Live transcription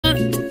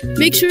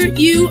make sure I hope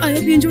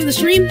you enjoy the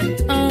stream.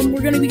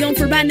 We're gonna be going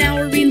for about an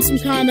hour, reading some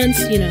comments,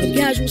 you know,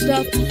 casual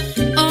stuff.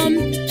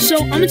 So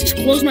I'm gonna just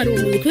close my door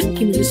really quick.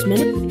 Give me just a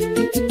moment.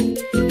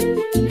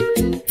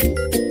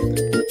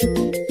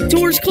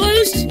 Door's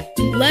closed.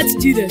 Let's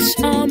do this.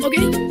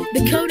 Okay,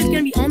 the code is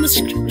gonna be on the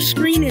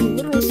screen in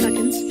literal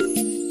seconds.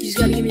 You just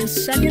gotta give me a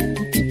second.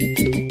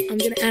 I'm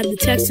gonna add the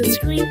text to the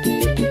screen.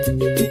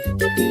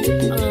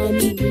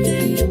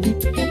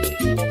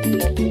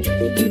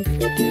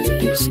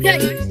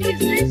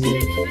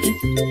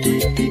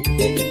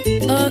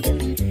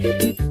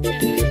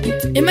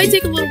 It might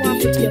take a little while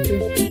for it to get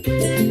through.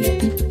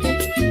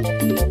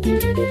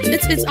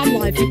 I'm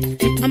live.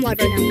 I'm live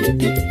right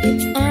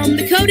now.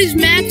 The code is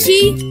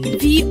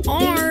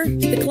MaxiVR,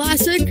 the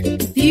classic,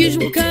 the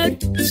usual code.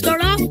 To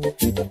start off,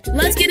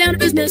 let's get down to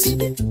business.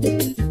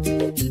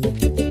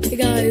 Hey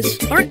guys.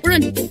 Alright, we're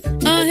in.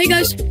 Hey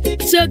guys.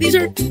 So these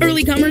are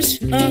early comers.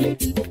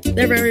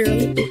 They're very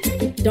early.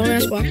 Don't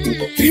ask why.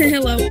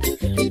 Hello.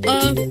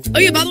 Oh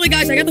yeah, by the way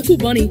guys, I got the cool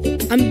bunny.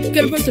 I'm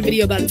gonna post a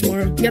video about it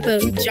tomorrow. We got the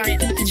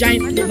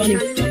giant blue bunny.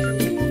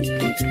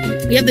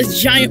 We have this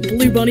giant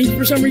blue bunny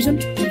for some reason.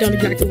 Done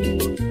exactly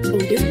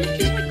what we do.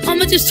 I'm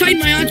gonna just tighten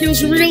my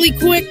Oculus really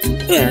quick.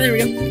 There we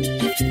go.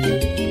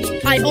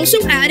 I also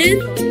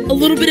added a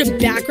little bit of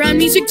background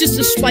music just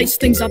to spice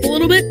things up a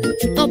little bit.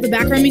 The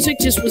background music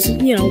just was,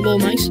 you know, a little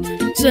nice.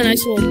 It's a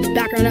nice little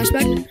background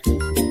aspect.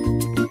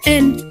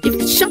 And if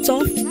it shuts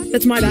off,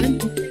 that's my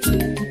bad.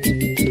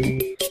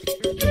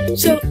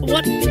 So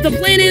what the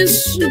plan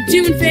is,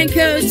 doing fan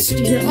codes,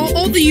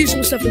 all the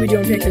usual stuff that we do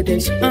on fan code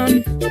days.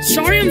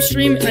 Sorry I'm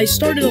streaming, I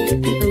started a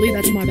little early,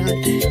 that's my bad.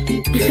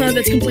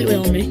 That's completely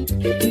on me.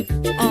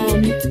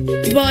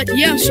 But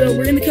yeah, so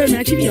we're in the code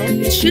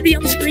MaxiVR. It should be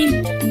on the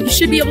screen. You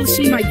should be able to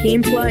see my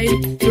gameplay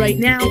right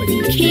now. If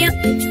you can't,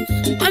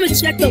 I'm gonna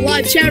check the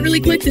live chat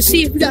really quick to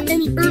see if we got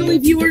any early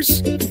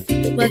viewers.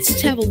 Let's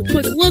have a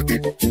quick look.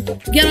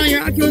 Get on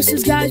your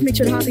Oculuses, guys. Make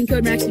sure to hop in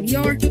code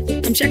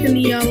MaxiVR. I'm checking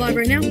the live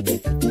right now.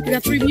 We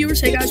got 3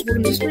 viewers. Hey guys,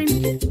 welcome to the stream.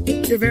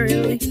 They're very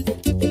early.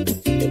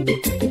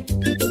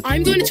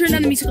 I'm going to turn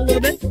down the music a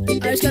little bit.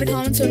 I just got a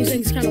comment, Sony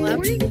saying it's kind of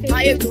loud.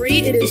 I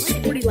agree, it is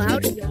pretty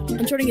loud.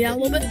 I'm turning it down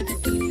a little bit.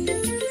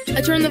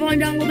 I turned the volume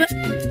down a little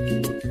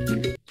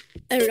bit.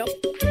 There we go.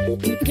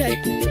 Okay.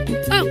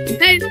 Oh,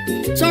 hey,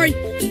 sorry.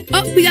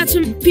 Oh, we got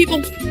some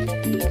people.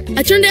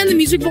 I turned down the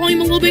music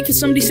volume a little bit because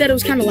somebody said it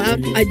was kind of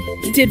loud. I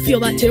did feel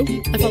that too.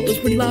 I felt it was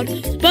pretty loud.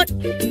 But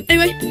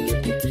anyway,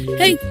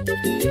 hey,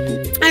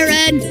 hi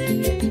Red.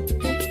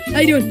 How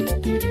you doing?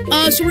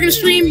 So we're gonna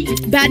stream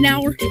about an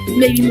hour,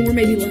 maybe more,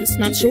 maybe less.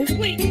 Not sure.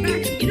 Wait,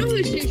 Max, you know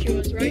who Sashio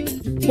is, right?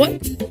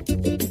 What?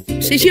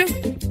 Sashio?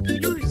 You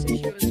know who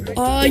Sashio is,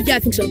 right? Yeah, I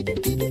think so.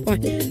 Why?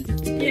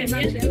 Yeah,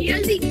 he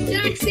has the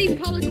exact same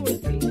polygon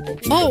as me.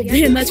 Oh,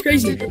 man, that's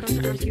crazy. I forgot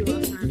to ask you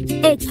last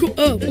time. Oh, cool.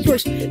 Oh, of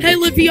course. Hey,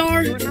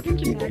 LiveVR. What happened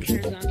to bad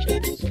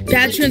transactions?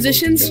 Bad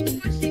transitions?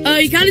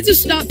 He kind of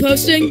just stopped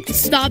posting,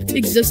 stopped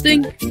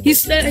existing. I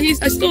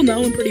still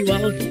know him pretty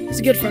well. He's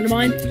a good friend of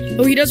mine.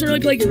 But he doesn't really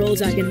play Gorilla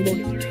Tag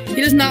anymore. He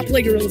does not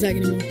play Gorilla Tag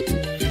anymore.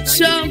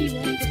 So,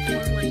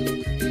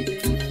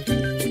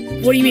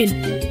 what do you mean?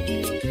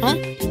 Huh?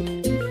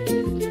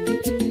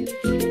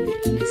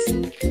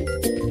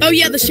 Oh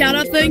yeah, the shout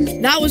out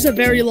thing. That was a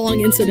very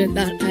long incident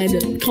that I had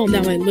to calm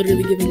down by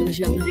literally giving him a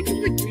shout out.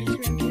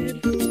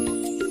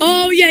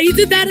 Oh yeah, he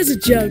did that as a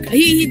joke.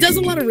 He does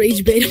a lot of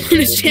rage bait on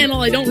his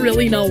channel. I don't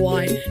really know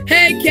why.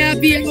 Hey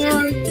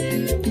CatVR.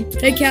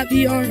 Hey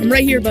CatVR. I'm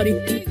right here, buddy.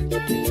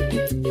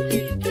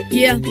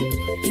 Yeah.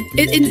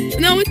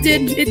 No, it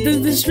did.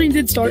 The stream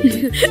did start.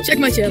 Check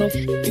my channel.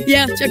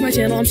 Yeah, check my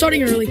channel. I'm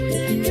starting early.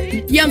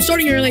 Yeah, I'm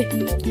starting early.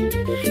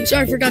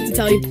 Sorry, I forgot to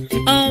tell you.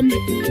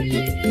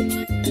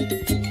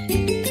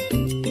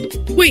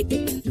 Wait,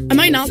 am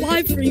I not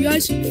live for you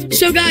guys?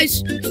 So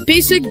guys,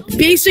 basic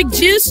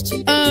gist,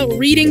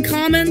 reading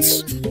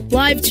comments,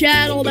 live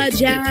chat, all that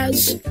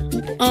jazz.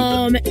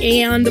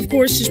 And of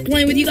course just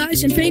playing with you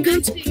guys in fan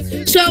codes.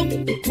 So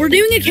we're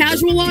doing a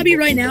casual lobby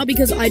right now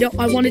because I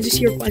want to just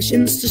hear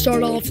questions to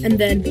start off, and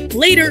then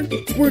later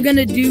we're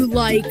gonna do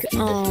like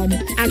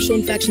actual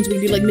infections. We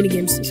do like mini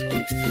games and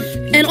stuff.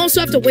 And also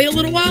have to wait a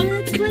little while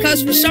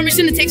because for some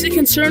reason it takes a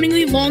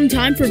concerningly long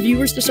time for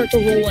viewers to start to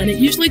roll in. It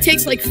usually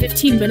takes like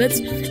 15 minutes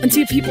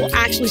until people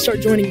actually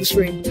start joining the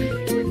stream.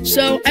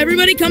 So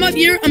everybody come up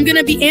here. I'm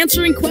gonna be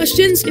answering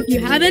questions if you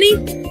have any.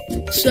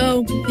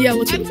 So yeah, I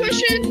have a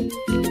question.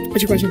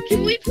 What's your question?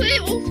 Can we play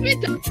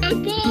Ultimate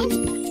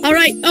Ball? All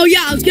right. Oh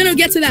yeah, I was gonna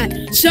get to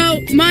that.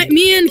 So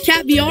me and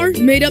CatVR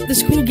made up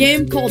this cool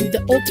game called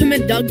the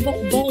Ultimate Doug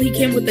Ball. He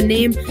came with the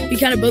name. We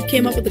kind of both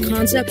came up with the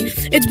concept.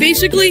 It's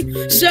basically,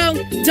 so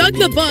Doug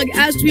the Bug,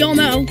 as we all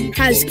know,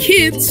 has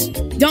kids.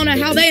 Don't know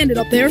how they ended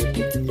up there,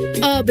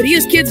 but he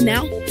has kids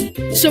now.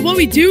 So what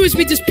we do is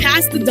we just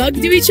pass the Doug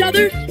to each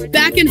other,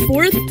 back and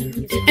forth,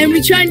 and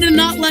we try to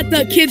not let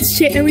the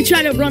kids and we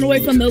try to run away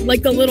from the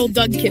little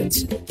Doug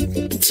kids.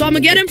 So I'm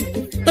gonna get him.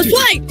 Let's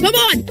play. Come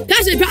on.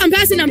 Pass it. I'm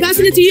passing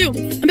it to you.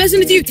 I'm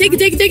passing it to you. Take it.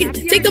 Take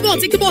the ball.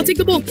 Take the ball. Take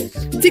the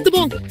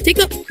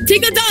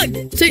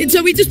dog.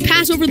 So we just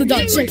pass over the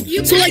dog. So like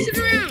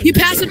you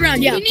pass it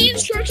around. Yeah. You need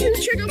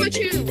instructions. Check out my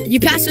channel. You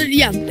pass it.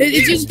 Yeah.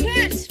 It's just.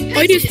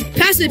 Oh, you just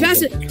pass it. I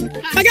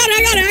got it.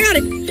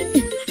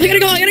 I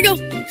gotta go.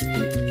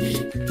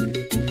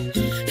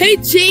 Hey,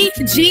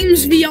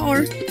 James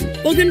VR.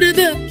 Welcome to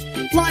the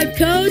live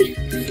code.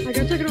 I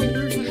gotta take it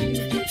over.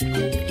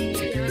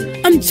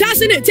 I'm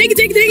tossing it. Take it.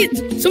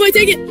 Somebody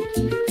take it.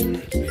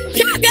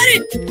 Yeah, I got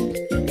it.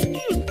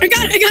 I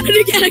got it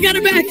again. I got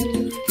it back.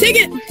 Take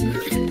it.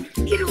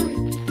 Get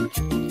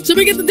on.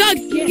 Somebody get the dog.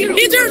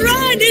 Injured,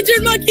 run.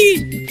 Injured monkey.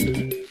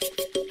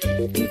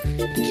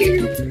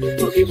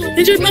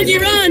 Injured monkey,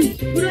 run.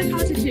 Who do I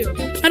pass it to?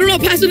 I don't know.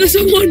 Pass it to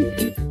someone.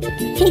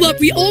 Hold up.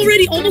 We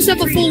already almost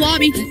have a full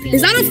lobby.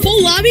 Is that a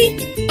full lobby?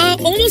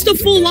 Almost a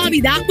full lobby.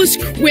 That was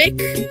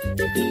quick.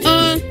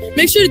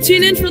 Make sure to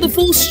tune in for the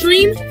full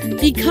stream,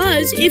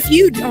 because if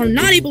you are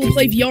not able to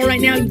play VR right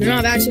now, you don't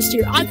have access to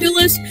your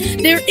Oculus,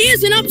 there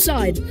is an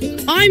upside.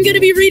 I'm going to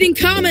be reading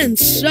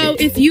comments, so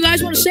if you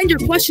guys want to send your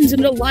questions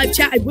into the live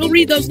chat, I will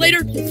read those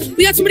later.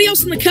 We got somebody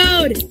else in the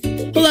code.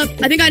 Hold up.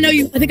 I think I know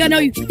you.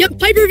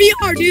 Yep, Hyper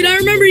VR, dude. I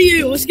remember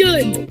you. What's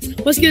good,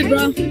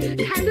 bro?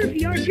 Tyler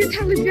VR. You're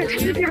Tyler VR.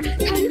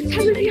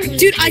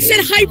 Dude, I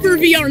said Hyper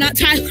VR, not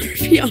Tyler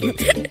VR.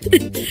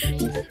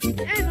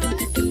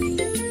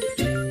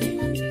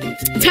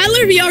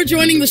 Tyler VR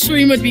joining the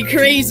stream would be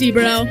crazy,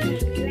 bro.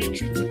 Who's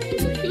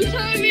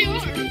Tyler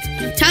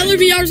VR? Tyler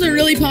VR is a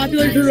really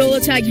popular Gorilla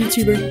Tag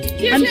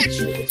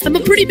YouTuber. I'm a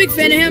pretty big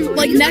fan of him.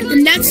 Like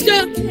next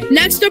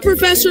to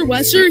Professor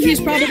Wesser, he's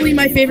probably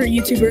my favorite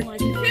YouTuber.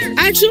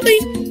 Actually,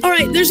 all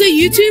right, there's a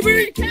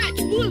YouTuber.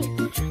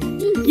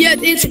 Yeah,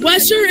 it's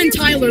Wesser and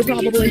Tyler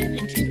probably.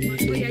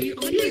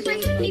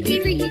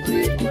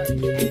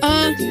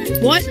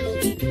 What?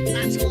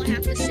 That's all I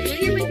have to say.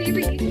 You're my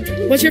favorite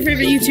YouTuber. What's your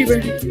favorite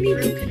YouTuber?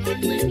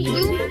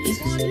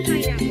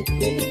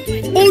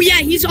 Oh yeah,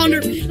 he's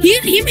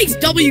he makes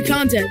W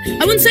content.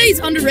 I wouldn't say he's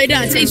underrated,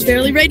 I'd say he's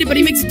fairly rated, but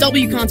he makes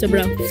W content,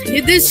 bro.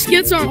 These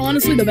skits are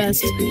honestly the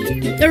best.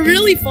 They're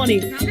really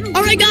funny.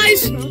 Alright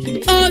guys,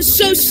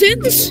 so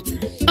since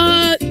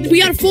we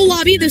got a full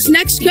lobby, this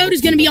next code is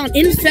gonna be on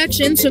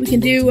infection, so we can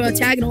do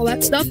tag and all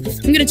that stuff.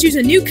 I'm gonna choose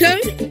a new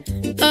code.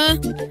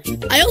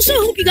 I also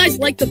hope you guys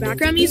like the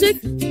background music.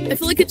 I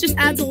feel like it just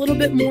adds a little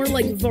bit more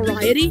like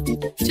variety.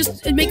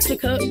 It makes the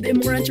code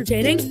more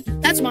entertaining.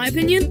 That's my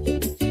opinion.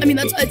 I mean,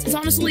 it's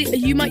honestly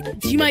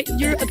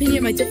your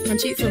opinion might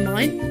differentiate from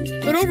mine.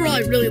 But overall,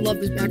 I really love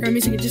this background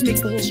music. It just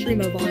makes the whole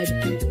stream a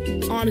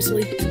vibe.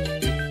 Honestly.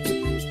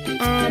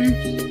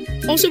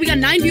 Also, we got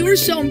 9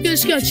 viewers, so I'm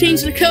just gonna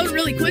change the code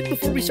really quick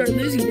before we start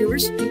losing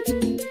viewers. Here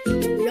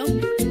we go.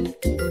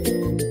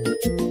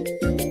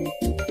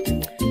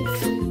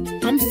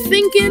 I'm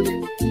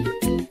thinking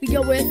we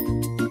go with,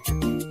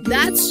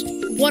 that's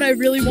what I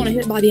really want to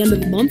hit by the end of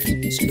the month.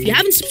 So if you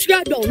haven't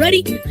subscribed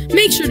already,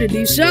 make sure to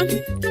do so.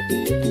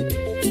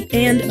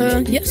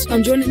 And yes,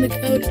 I'm joining the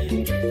code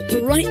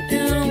right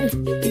now.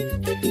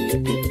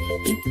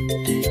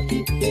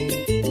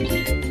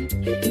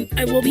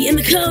 I will be in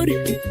the code.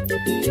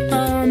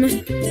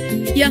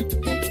 Yeah.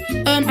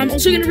 I'm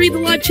also gonna read the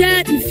live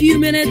chat in a few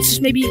minutes,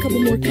 maybe a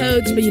couple more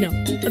codes, but you know,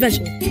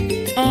 eventually.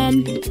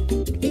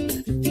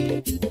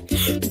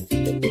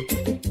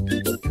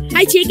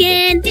 Hi,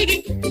 chicken.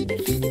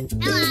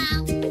 Hello.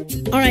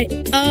 All right.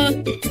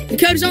 The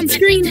code is on the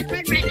screen.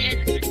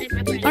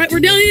 All right, we're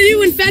done to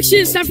do infection.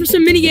 It's time for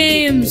some mini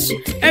games.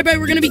 Everybody,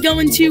 we're gonna be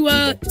going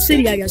to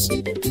city, I guess.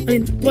 I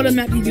mean, what a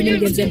map you do mini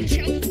games in?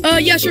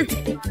 Yeah, sure.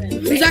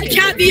 Who's that?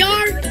 Cat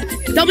VR.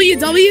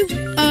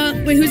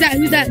 WW. Wait, who's that?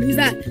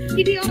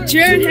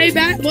 Jared, hey,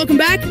 welcome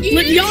back.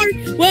 Lit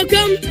VR,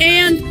 welcome,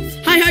 and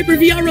hi, Hyper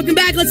VR, welcome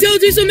back. Let's go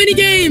do some mini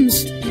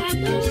games.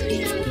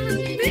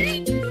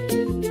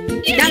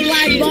 That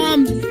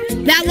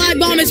lag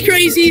bomb is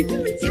crazy.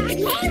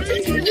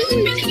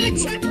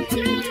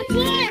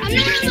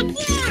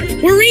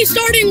 We're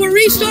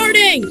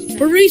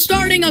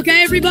restarting,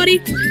 okay,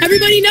 everybody?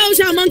 Everybody knows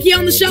how Monkey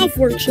on the Shelf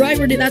works, right?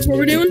 That's what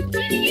we're doing?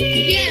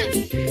 Yeah.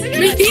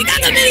 He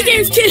got the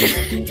minigames, kid!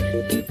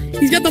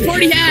 He's got the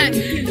party hat.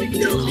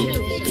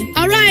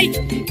 Alright,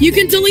 you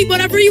can delete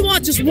whatever you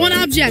want, just one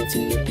object.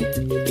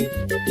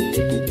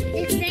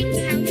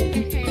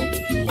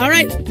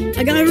 Alright,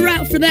 I got a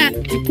route for that.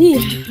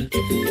 Ooh.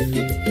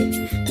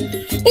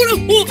 Oh no!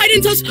 Oh, I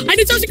didn't touch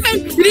the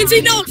ground! You didn't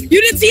see, no!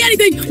 You didn't see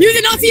anything! You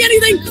did not see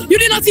anything! You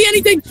did not see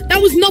anything!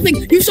 That was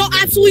nothing! You saw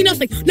absolutely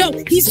nothing! No,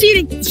 he's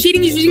cheating! He's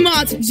cheating, he's using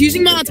mods! He's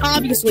using mods,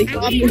 obviously.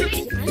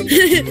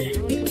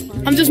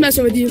 I'm just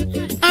messing with you.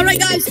 Alright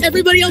guys,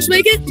 everybody else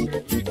make it?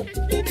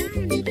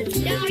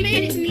 Yeah, I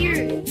made it.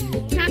 Mirror.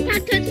 Top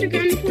touch the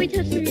ground before you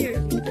touch the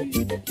mirror.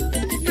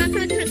 Top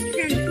touch the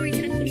ground before you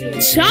touch the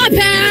mirror. Top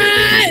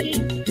hat!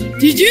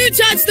 Did you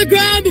touch the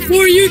ground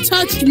before you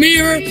touched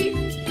mirror?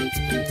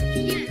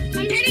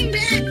 I'm heading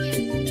back.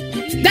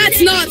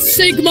 That's not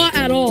Sigma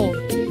at all.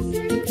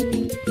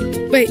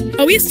 Wait,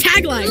 oh, he has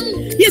tag lag.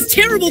 He He has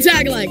terrible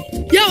tag lag.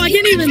 Yo, I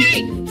can't even.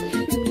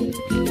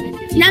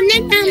 Nom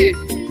nom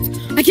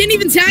nom. I can't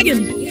even tag him.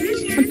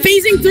 I'm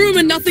phasing through him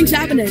and nothing's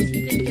happening.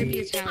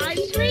 I'm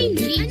playing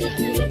Jesus.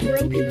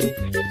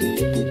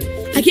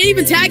 I can't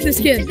even tag this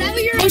kid. Is that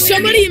what you're Oh,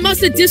 somebody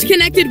must have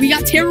disconnected. We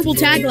got terrible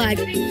tag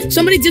lag.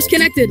 Somebody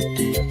disconnected.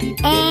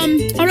 All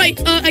right.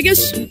 I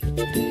guess.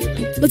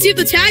 Let's see if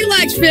the tag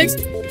lag's fixed.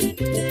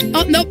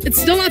 Oh, nope.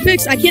 It's still not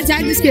fixed. I can't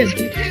tag this kid.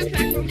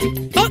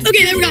 Oh,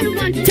 okay. There we go.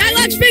 Tag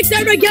lag's fixed.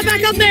 Everybody get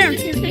back up there.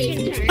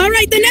 All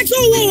right. The next.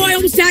 Oh, I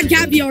almost tagged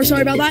Cat VR.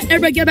 Sorry about that.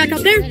 Everybody get back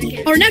up there.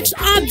 Our next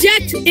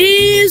object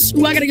is.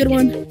 Ooh, I got a good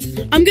one.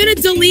 I'm going to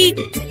delete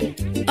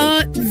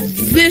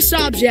this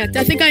object.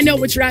 I think I know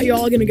which route you're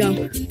all going to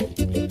go.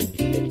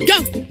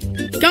 Go.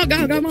 Go,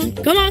 go, come on.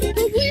 Come on.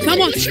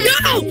 Come on.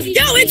 Go!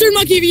 Yo, Intern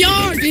Monkey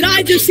VR. Did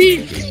I just see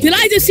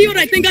what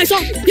I think I saw?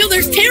 Yo,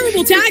 there's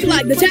terrible tag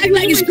lag. The tag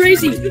lag is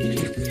crazy.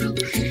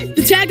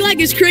 The tag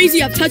lag is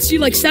crazy. I've touched you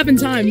like 7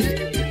 times.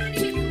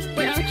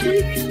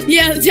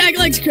 Yeah, the tag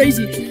lag's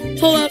crazy.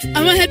 Hold up.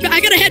 I'm gonna head back. I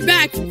gotta head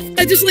back.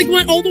 I just like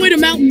went all the way to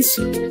mountains.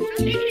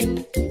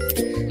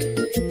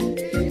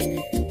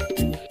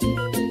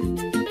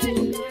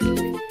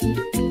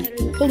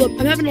 Hold up.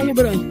 I'm having a little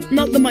bit of...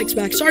 No, the mic's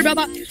back. Sorry about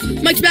that.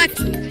 Mic's back.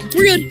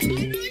 We're good.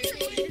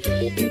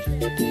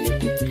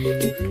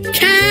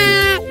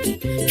 Cat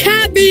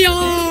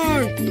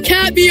VR!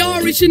 Cat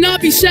VR, we should not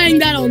be saying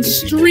that on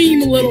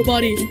stream, little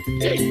buddy.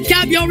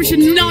 Cat VR, we should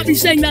not be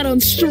saying that on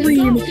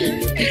stream.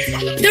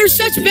 There's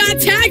such bad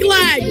tag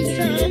lag.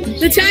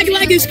 The tag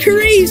lag is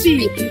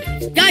crazy.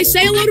 Guys,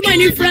 say hello to my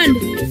new friend.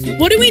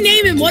 What do we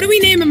name him? What do we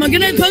name him? I'm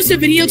gonna post a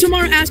video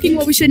tomorrow asking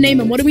what we should name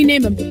him. What do we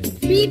name him?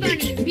 Bee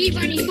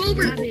bunny,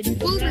 Bober,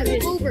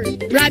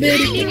 Rabbit.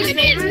 No,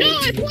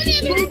 I pointed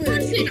at the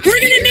person. We're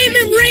gonna name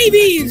him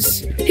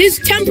Rabies. His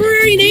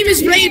temporary name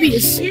is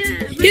Rabies.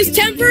 His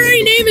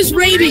temporary name is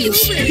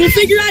Rabies. We'll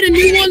figure out a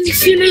new one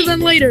sooner than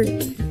later.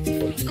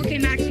 Okay,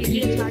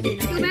 Maxie,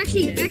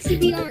 Maxie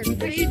VR.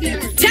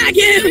 Tag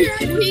him!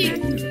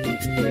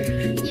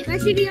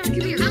 Maxie VR,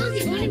 come here.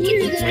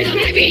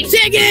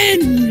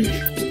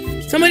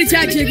 Chicken! Somebody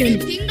tag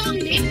Chicken.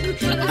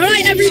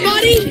 Alright,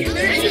 everybody.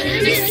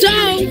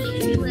 So,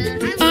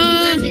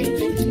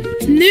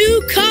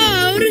 new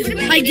code.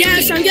 I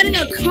guess I'm getting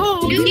a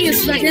call. Give me a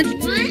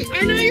second.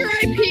 I know your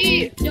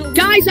IP.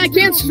 Guys, I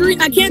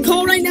can't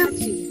call right now.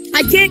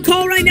 I can't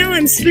call right now.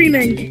 I'm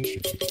streaming.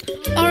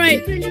 All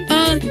right.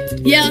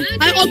 Yeah.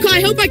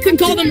 I hope I can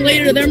call them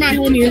later. They're my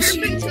homies.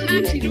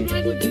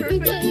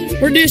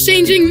 We're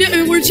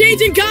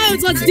changing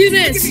codes. Let's do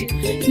this.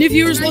 New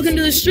viewers, welcome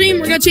to the stream.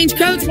 We're gonna change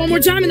codes one more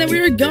time, and then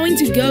we're going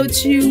to go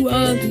to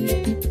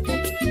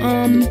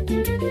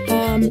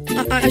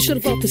I should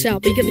have thought this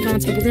out, but you get the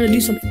concept. We're gonna do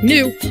something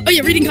new. Oh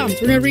yeah, reading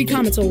comments. We're gonna read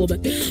comments a little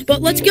bit.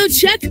 But let's go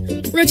check.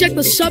 We're gonna check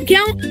the sub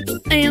count,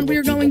 and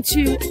we're going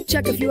to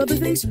check a few other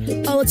things.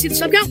 Let's see the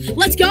sub count.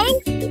 Let's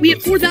go. We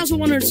have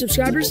 4,100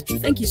 subscribers.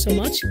 Thank you so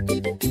much.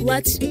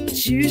 Let's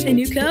choose a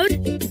new code,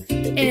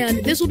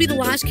 and this will be the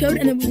last code,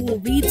 and then we will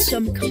read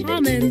some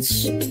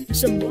comments,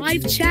 some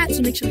live chat.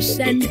 So make sure to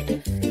send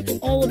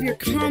all of your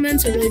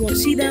comments. I really want to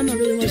see them. I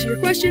really want to see your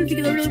questions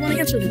because I really want to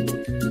answer them.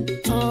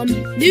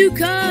 New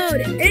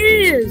code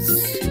is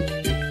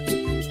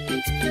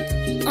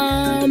I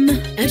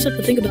actually have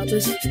to think about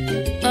this.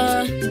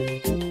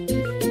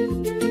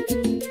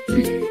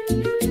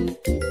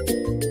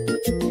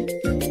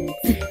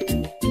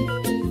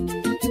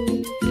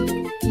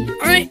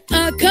 Alright,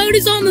 code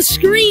is on the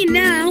screen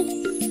now.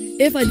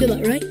 If I did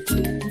that right.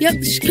 Yep,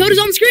 code is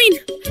on the screen.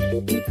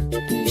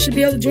 You should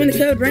be able to join the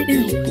code right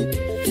now.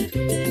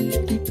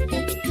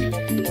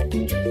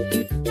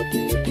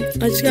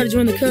 I just gotta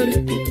join the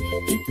code.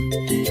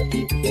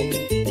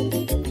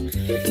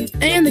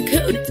 And the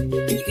code,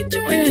 you can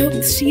join. I hope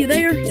to see you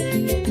there.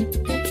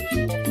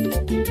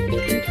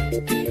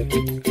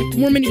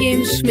 More mini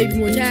games, maybe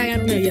more tag, I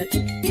don't know yet.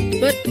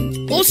 But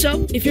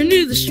also, if you're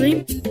new to the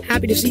stream,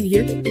 happy to see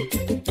you here.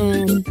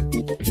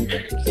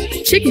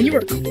 Chicken, you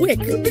are quick.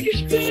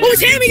 Oh,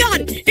 it's Hammy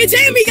God! It's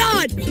Hammy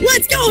God!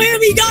 Let's go,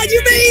 Hammy God!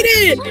 You made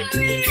it!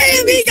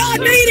 Hammy God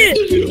made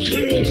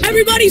it!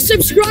 Everybody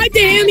subscribe to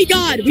Hammy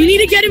God. We need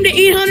to get him to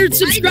 800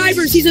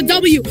 subscribers. He's a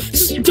W.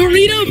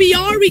 Dorito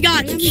VR, we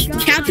got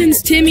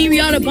Captain's Timmy. We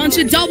got a bunch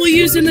of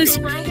W's in this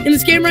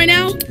game right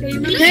now.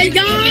 Hey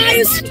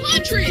guys!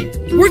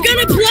 We're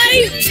gonna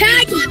play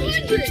tag.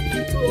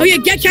 Oh yeah,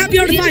 get Cap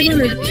VR to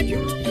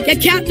 500.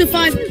 Get Cap to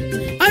 5.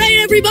 Alright,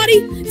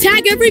 everybody,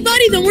 tag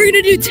everybody, then we're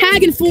gonna do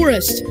Tag and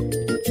Forest.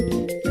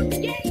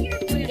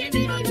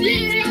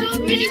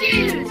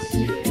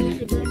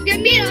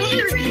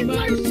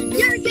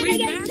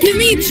 Give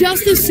me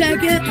just a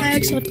second. I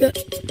accept it.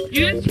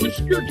 You didn't switch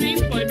your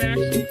gameplay, Max.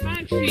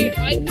 Maxie,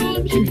 I know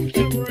I'm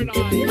super right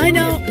on. I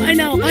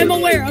know. I'm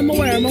aware I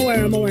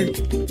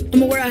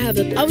have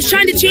it. I was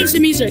trying to change the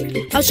music.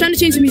 I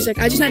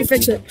just had to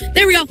fix it.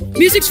 There we go.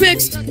 Music's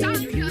fixed.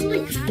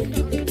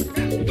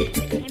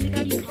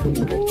 Oh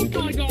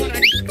my god,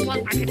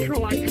 I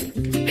control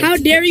it. How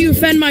dare you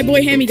offend my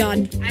boy Hammy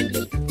God?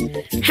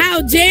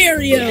 How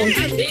dare you?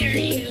 How dare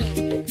you?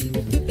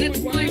 That's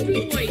my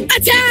boy.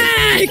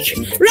 Attack!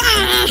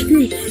 Rah!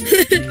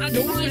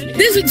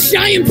 This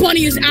giant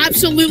bunny is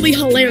absolutely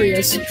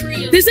hilarious.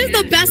 This is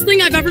the best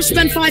thing I've ever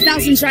spent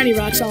 5,000 shiny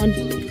rocks on.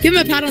 Give him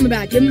a pat on the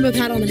back. Give him a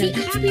pat on the head.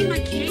 Copy my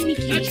candy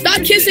cane.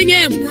 Stop kissing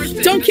him!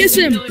 Don't kiss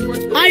him!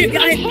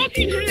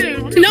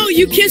 No,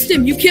 you kissed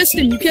him. You kissed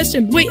him. You kissed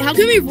him. Wait, how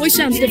come your voice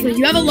sounds different?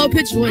 You have a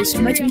low-pitched voice.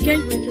 Am I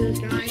tweaking?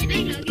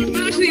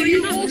 Actually,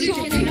 you also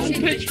have a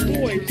low-pitched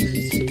voice.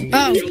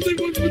 Oh. The only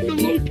one with the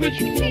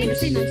low-pitched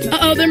voice.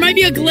 Uh-oh, there might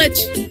be a glitch.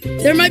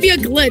 There might be a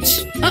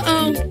glitch.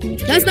 Uh-oh.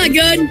 That's not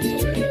good.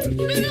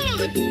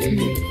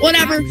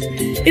 Whatever.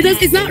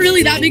 It's not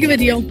really that big of a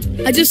deal.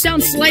 I just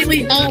sound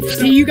slightly off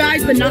to you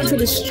guys, but not to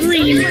the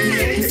stream.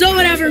 So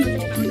whatever.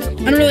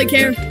 I don't really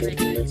care.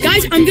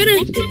 Guys, I'm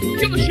gonna...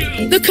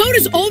 The code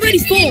is already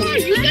full.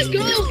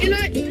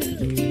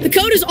 The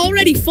code is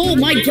already full,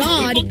 my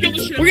god.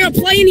 We're gonna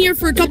play in here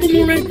for a couple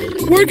more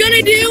minutes. We're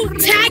gonna do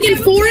Tag and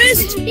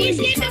Forest.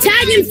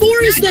 Tag and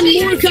Forest, then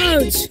more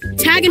codes.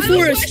 Tag and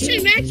Forest.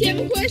 Max, you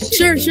have a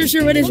question?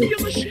 Sure, what is it?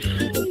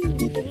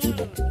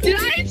 Did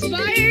I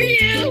inspire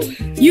you?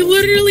 You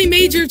literally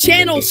made your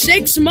channel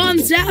 6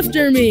 months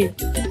after me.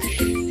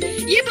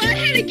 Yeah, but I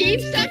had a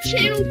GameStop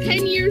channel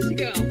 10 years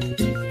ago.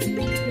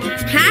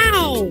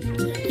 How?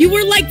 You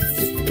were like,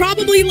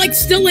 probably like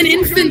still an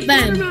infant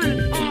then.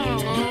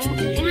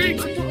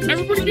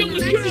 Everybody get on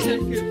the show.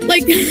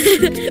 Like,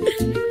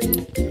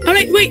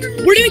 alright, wait,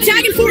 we're doing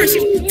Tag and Forest.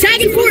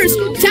 Tag and Forest.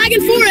 Tag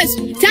and Forest.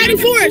 Tag and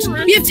Forest.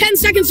 We have 10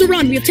 seconds to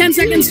run.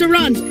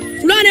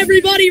 Run,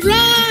 everybody,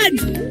 run!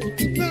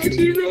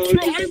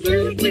 Bro, I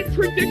literally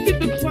predicted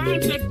the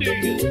clouds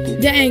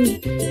updated. Dang,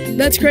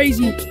 that's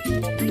crazy.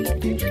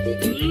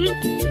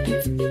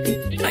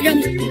 I got...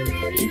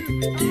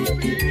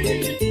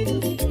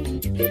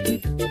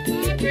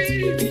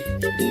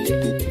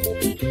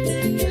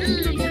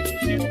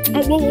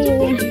 Oh, whoa.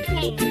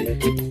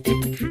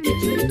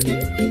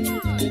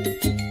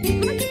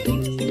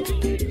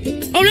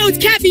 Oh no, it's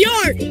Cat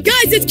VR!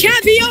 Guys, it's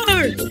Cat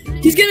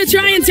VR! He's gonna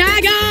try and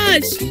tag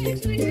us!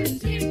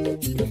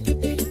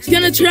 He's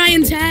gonna try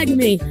and tag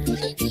me.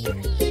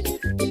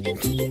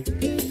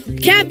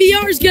 Cat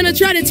VR is gonna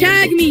try to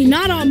tag me,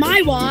 not on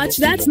my watch.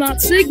 That's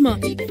not Sigma.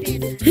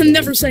 I'm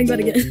never saying that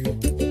again.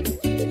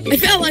 I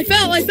fell,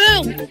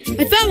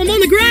 I'm on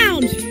the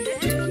ground!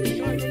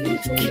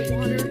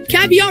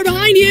 Cat VR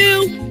behind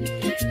you!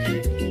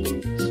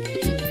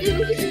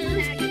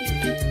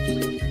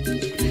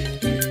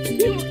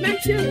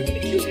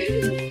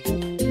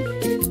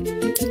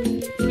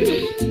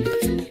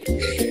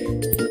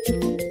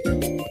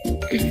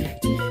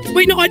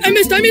 Wait, no, I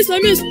missed.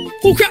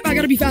 Oh crap, I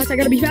gotta be fast. Good.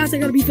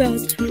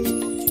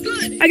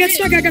 I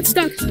got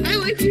stuck. I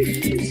like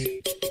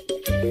you.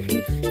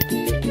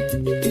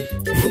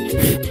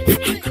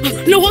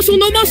 No hustle,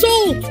 no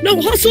muscle!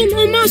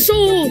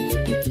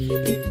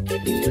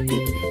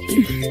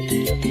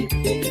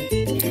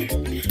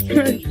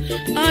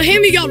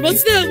 Hand me God,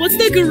 what's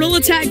the Gorilla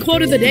Tag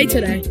quote of the day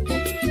today?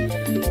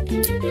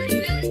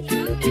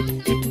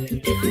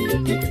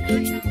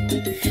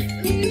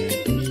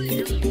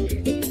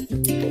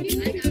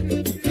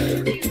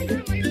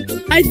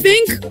 I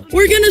think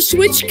we're gonna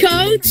switch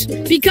codes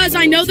because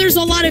I know there's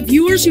a lot of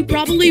viewers who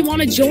probably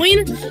want to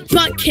join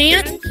but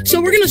can't. So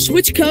we're gonna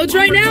switch codes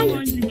right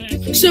now.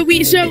 So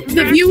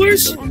the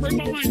viewers.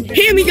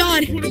 Hand me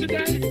God,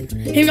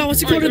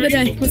 what's the quote of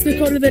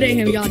the day?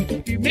 Hand me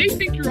God. You may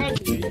think you're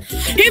ugly.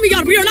 Hand me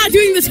God, we are not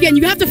doing this again.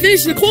 You have to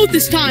finish the quote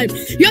this time.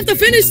 You have to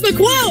finish the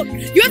quote.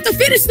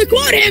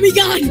 Hand me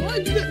God.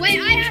 Wait,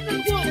 I have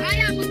a quote.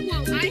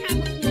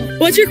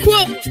 What's your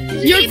quote?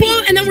 Your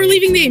quote, and then we're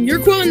leaving name. Your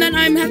quote, and then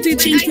I have to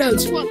change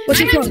codes. What's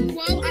your quote?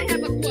 I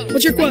have a quote.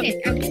 What's your quote?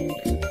 Okay.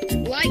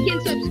 Like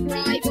and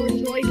subscribe or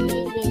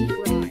joyful will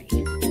cry.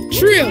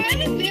 True.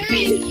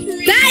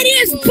 That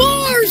is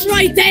bars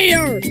right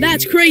there.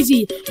 That's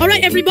crazy. All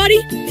right, everybody.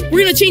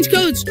 We're going to change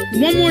codes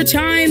one more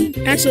time.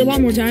 Actually, a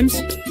lot more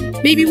times.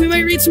 Maybe we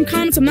might read some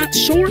comments. I'm not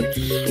sure.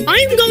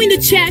 I'm going to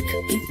check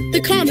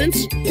the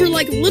comments for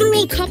like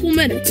literal couple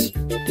minutes.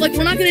 Like,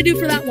 we're not going to do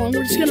for that long.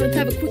 We're just going to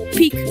have a quick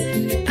peek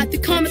at the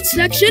comment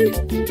section.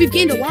 We've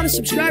gained a lot of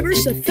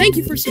subscribers, so thank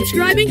you for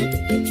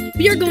subscribing.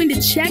 We are going to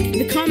check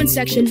the comment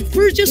section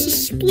for just a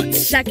split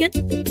second.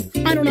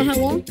 I don't know how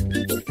long.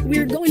 We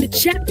are going to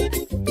check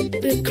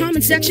the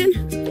comment section.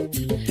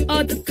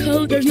 The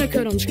code, there's no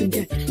code on the screen.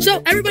 Okay.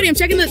 So, everybody, I'm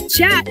checking the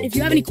chat. If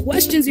you have any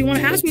questions you want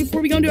to ask me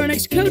before we go into our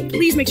next code,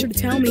 please make sure to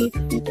tell me. I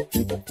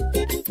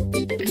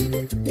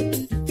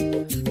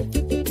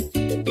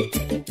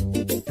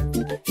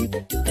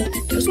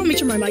just want to make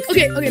sure my mic.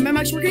 Okay, my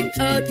mic's working.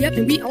 Yep,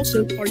 and we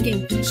also are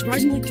getting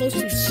surprisingly close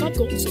to the sub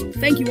goals. So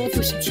thank you all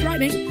for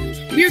subscribing.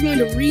 We are going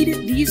to read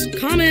these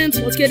comments.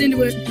 Let's get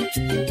into it.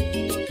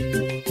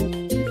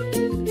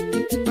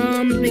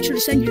 Make sure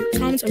to send your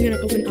comments. I'm going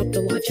to open up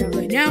the live chat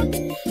right now.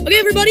 Okay,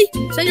 everybody,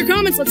 send your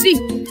comments. Let's see.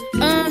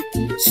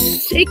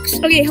 6.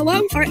 Okay,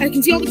 hello. All right, I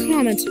can see all the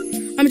comments.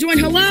 I'm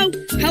joined.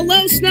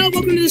 Hello, Snow.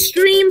 Welcome to the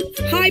stream.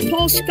 Hi,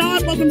 Paul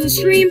Scott. Welcome to the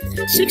stream.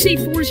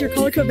 684 is your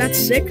color code. That's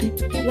sick.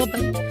 Love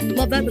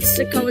that. That's a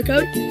sick color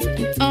code.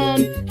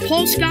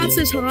 Paul Scott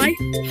says hi.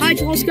 Hi,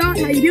 Paul Scott.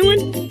 How you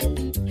doing?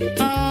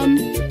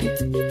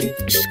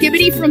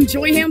 Skibbity from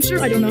Joy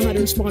Hamster. I don't know how to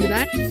respond to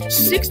that.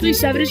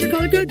 637 is your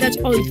color code. That's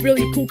a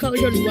really cool color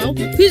code as well.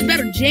 Who's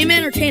better,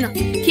 J-Man or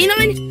K9?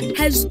 K9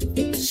 has...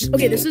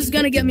 Okay, this is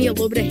gonna get me a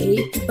little bit of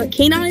hate, but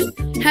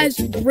K9 has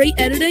great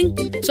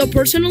editing, so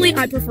personally,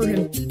 I prefer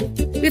him.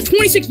 We have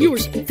 26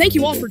 viewers. Thank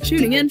you all for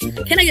tuning in.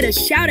 Can I get a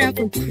shout-out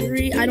from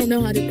I don't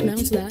know how to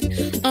pronounce that.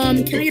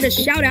 Can I get a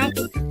shout-out?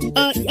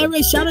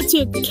 Everybody, shout-out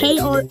to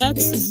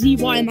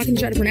KRXZY. I'm not gonna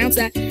try to pronounce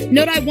that.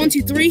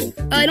 Nodai123.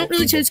 I don't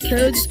really choose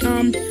codes.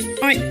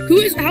 Alright, who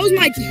is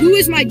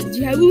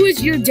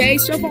your day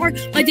so far?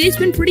 My day's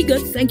been pretty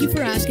good, thank you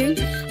for asking.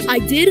 I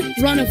did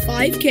run a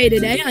 5K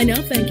today. I know,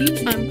 thank you.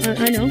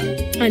 I know.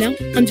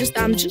 I'm just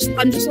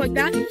like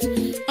that.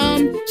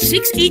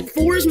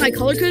 684 is my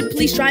color code.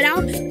 Please try it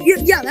out.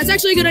 Yeah, that's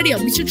actually a good idea.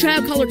 We should try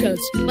out color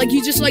codes. Like,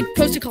 you just like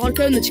post a color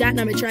code in the chat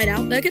and I might try it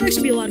out. That could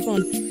actually be a lot of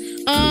fun.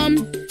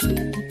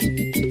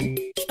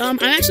 I'm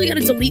actually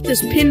gonna delete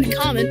this pinned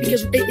comment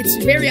because it's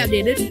very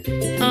outdated.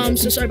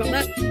 So sorry about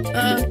that.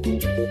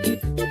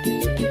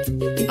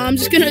 I'm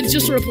just gonna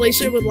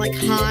replace it with like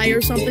hi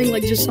or something,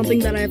 like just something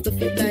that I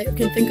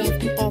can think of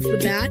off the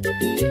bat.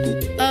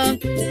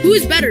 Who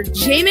is better,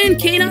 J-Man,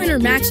 K9, or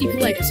Maxi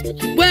Plays?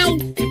 Well,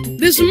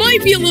 this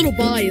might be a little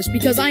biased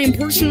because I am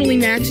personally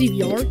Maxi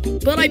VR,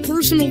 but I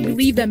personally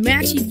believe that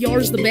Maxi VR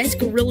is the best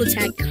Gorilla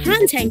Tag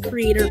content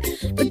creator,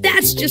 but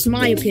that's just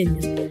my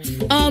opinion.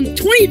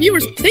 20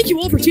 viewers, thank you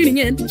all for tuning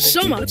in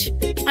so much.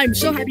 I'm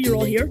so happy you're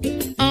all here.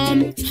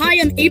 Hi,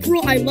 I'm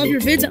April. I love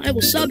your vids and I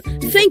will sub.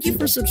 Thank you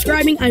for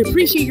subscribing. I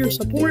appreciate your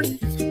support.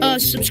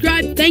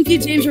 Subscribe. Thank you,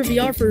 James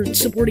VR, for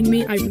supporting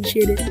me. I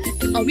appreciate it.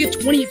 We have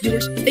 20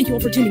 viewers. Thank you all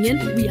for tuning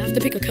in. We have to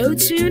pick a code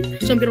soon,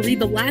 so I'm going to read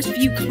the last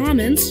few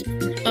comments.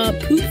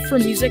 Poop for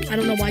music. I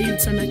don't know why you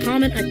would send that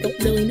comment. I don't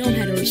really know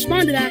how to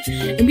respond to that.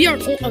 And we are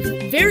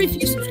very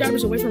few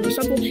subscribers away from our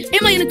sub goal.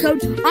 Am I in a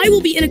code? I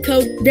will be in a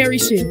code very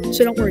soon,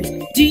 so don't worry.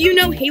 Do you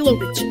know Halo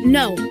Reach?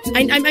 No.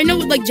 I know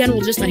like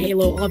general just a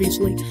Halo,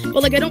 obviously.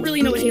 But like I don't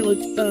really know what Halo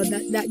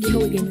that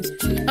Halo game is.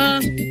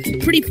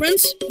 Pretty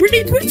Prince?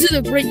 Pretty Prince is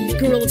a great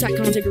Gorilla Tag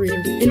content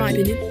creator, in my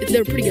opinion.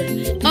 They're pretty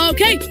good.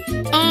 Okay.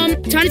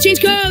 Time to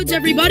change codes,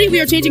 everybody. We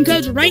are changing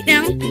codes right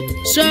now.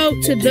 So,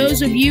 to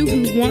those of you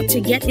who want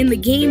to get in the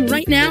game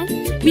right now,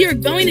 we are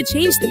going to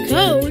change the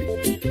code.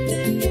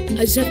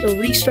 I just have to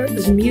restart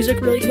this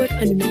music really quick.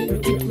 I do not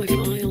want to open up my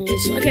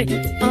files. Okay,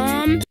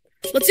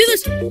 let's do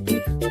this.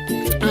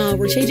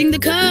 We're changing the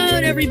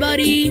code,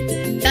 everybody.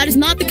 That is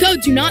not the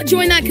code. Do not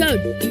join that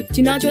code.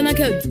 Do not join that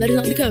code. That is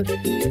not the code.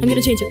 I'm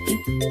gonna change it.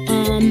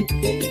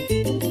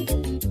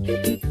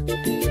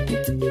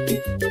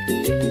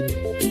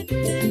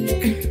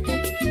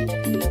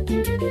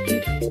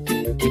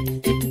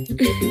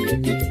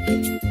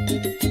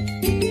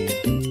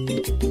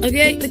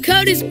 Okay, the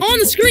code is on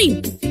the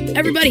screen.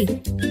 Everybody,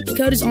 the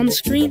code is on the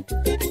screen.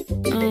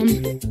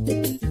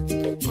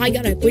 I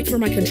gotta wait for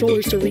my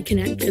controllers to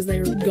reconnect because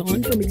they're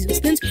gone from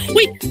existence.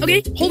 Wait,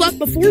 okay, hold up.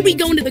 Before we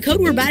go into the code,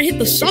 we're about to hit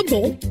the sub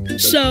goal.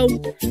 So,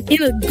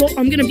 in a goal,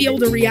 I'm gonna be able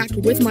to react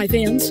with my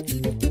fans.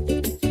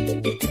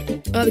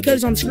 The code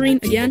is on the screen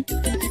again.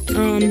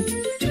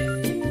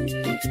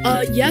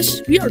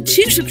 Yes, we are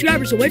 2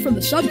 subscribers away from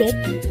the sub goal.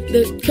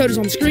 The code is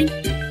on the screen.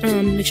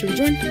 Make sure to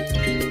join.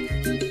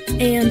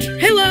 And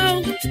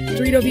hello,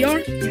 Dorito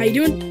VR. How you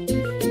doing?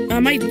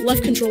 My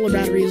left controller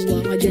battery is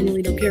low. I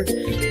genuinely don't care.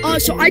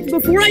 So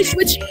before I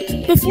switch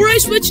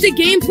to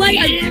gameplay,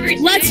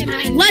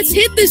 let's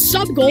hit this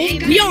sub goal.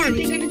 We are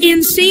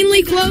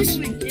insanely close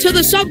to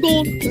the sub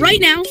goal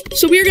right now.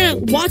 So we're gonna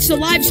watch the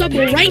live sub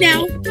goal right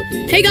now.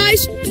 Hey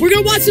guys, we're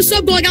gonna watch the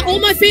sub goal. I got all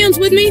my fans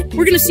with me.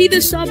 We're gonna see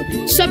this sub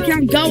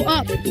count go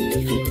up.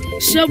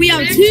 So we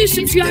are 2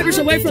 subscribers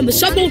away from the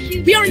sub goal.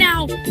 We are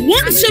now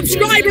 1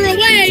 subscriber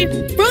away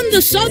from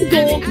the sub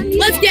goal.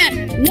 Let's get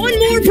 1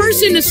 more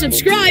person to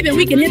subscribe and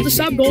we can hit the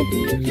sub goal.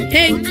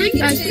 Hey,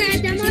 guys.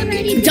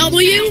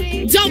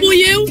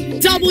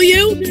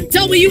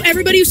 W.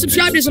 Everybody who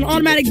subscribed is an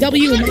automatic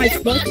W in my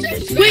book.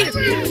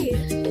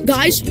 Wait,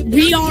 guys,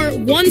 we are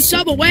 1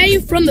 sub away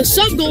from the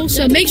sub goal,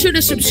 so make sure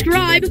to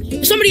subscribe.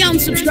 Somebody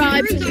else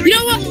subscribe. You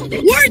know what?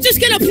 We're just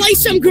gonna play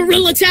some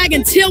Gorilla Tag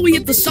until we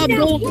hit the sub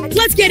goal.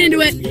 Let's get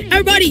into it.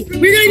 Everybody,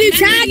 we're gonna do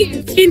tag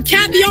in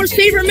Cat VR's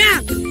favorite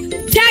map.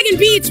 Tag in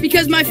Beach,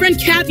 because my friend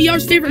Cat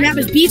VR's favorite map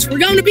is Beach. We're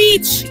going to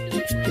Beach.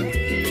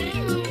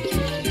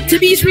 To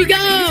Beach we go.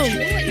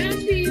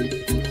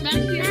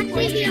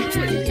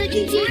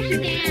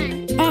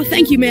 Oh,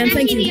 thank you, man.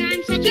 Thank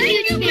you.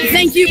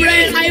 Thank you,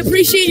 Brad. I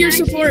appreciate your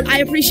support. I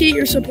appreciate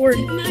your support.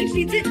 We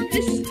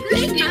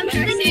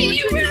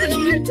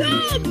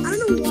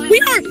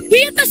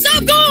hit the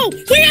sub goal.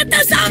 We hit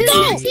the sub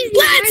goal.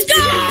 Let's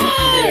go.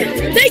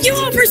 Thank you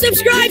all for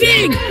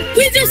subscribing.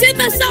 We just hit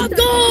the sub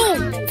goal.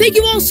 Thank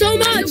you all so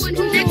much.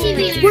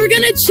 We're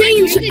gonna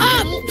change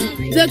up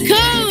the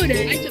code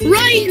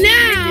right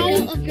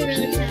now. Of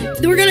Gorilla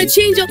Tag. We're gonna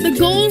change up the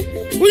goal.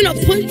 We're gonna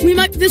put.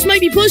 This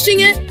might be pushing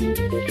it.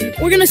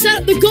 We're gonna set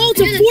up the goal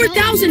to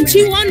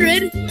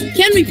 4,200.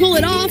 Can we pull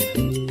it off?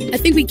 I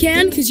think we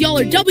can, because y'all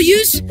are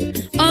W's.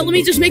 Let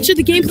me just make sure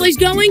the gameplay's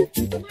going.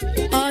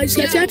 Just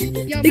gotta check.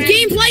 The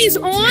gameplay is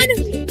on.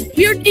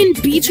 We are in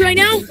beach right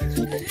now.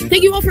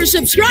 Thank you all for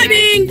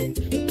subscribing.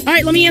 All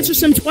right, let me answer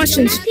some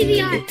questions.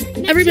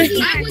 Everybody.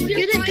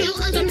 You're the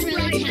goat of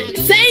Gorilla Tag.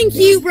 Thank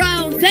you,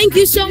 bro. Thank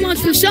you so much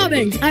for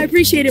subbing. I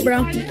appreciate it,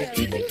 bro.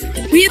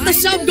 We hit the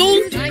sub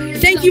goal.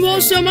 Thank you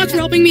all so much for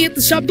helping me hit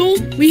the sub goal.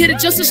 We hit it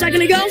just a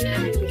second ago.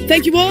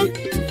 Thank you all.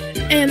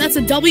 And that's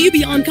a W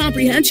beyond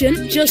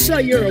comprehension, just so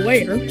you're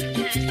aware.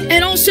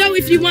 And also,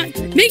 if you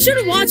want, make sure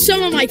to watch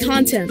some of my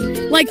content.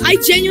 Like, I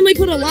genuinely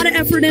put a lot of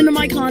effort into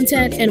my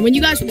content, and when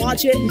you guys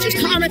watch it and just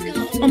comment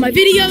on my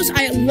videos,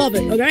 I love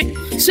it, okay?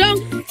 So,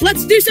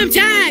 let's do some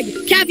tag!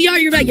 Caviar,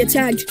 you're about to get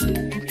tagged.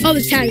 Oh,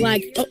 there's tag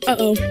lag. Oh,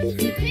 uh-oh.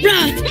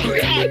 Bruh!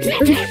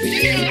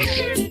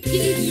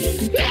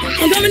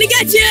 I'm coming to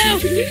get you!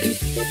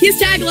 He's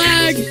tag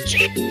lag!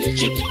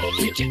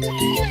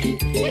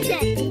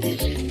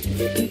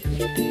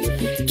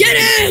 Get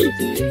him!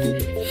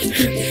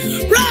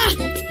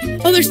 Bruh!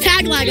 Oh, there's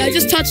tag lag. I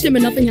just touched him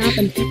and nothing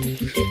happened.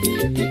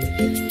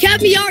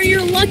 Caviar,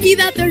 you're lucky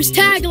that there's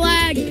tag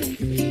lag.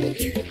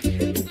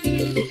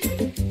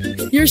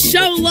 You're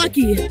so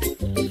lucky.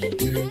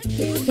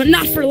 But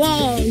not for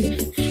long.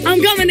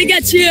 I'm coming to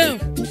get you.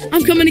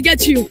 I'm coming to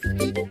get you.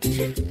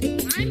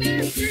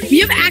 We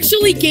have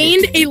actually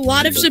gained a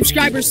lot of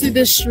subscribers through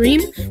this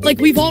stream. Like,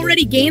 we've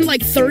already gained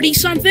like 30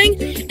 something.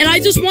 And I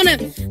just want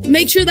to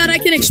make sure that I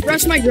can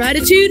express my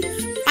gratitude.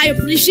 I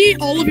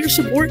appreciate all of your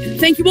support.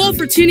 Thank you all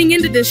for tuning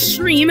into this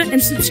stream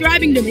and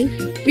subscribing to me.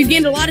 We've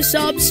gained a lot of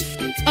subs.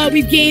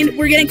 We're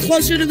getting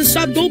closer to the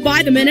sub goal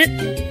by the minute.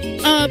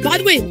 By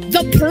the way,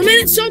 the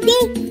permanent sub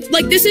goal,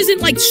 like, this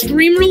isn't like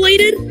stream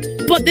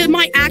related, but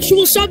my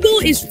actual sub goal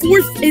is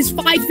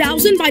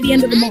 5,000 by the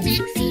end of the month.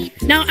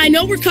 Now, I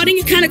know we're cutting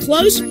it kind of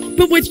close,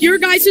 but with your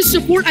guys'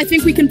 support, I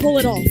think we can pull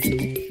it off.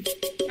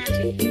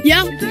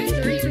 Yeah?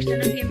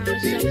 30% of the amount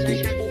of subs I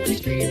have on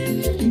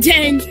stream.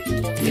 Dang.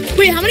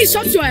 Wait, how many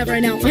subs do I have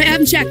right now? I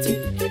haven't checked.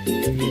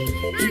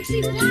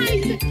 Maxie, why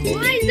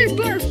is there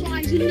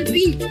butterflies in the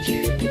beach?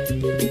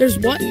 There's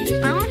what?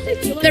 I honestly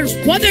feel like There's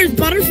what? There's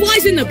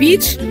butterflies in the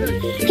beach?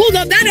 Hold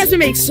up, that doesn't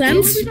make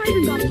sense. Maxie,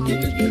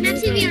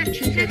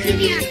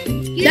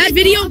 That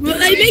video,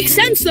 it makes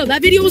sense though.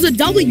 That video was a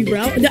W,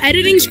 bro. The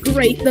editing's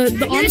great.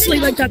 The honestly,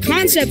 like, the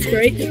concept's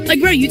great. Like,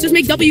 bro, you just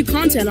make W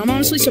content. I'm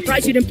honestly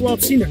surprised you didn't blow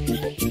up sooner.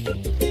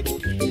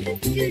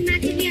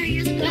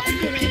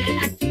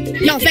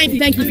 No, thank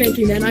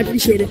you, man. I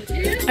appreciate it.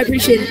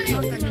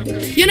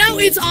 You know,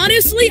 it's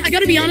honestly, I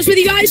gotta be honest with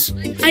you guys.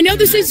 I know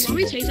this is,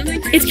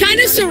 it's kind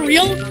of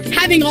surreal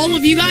having all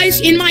of you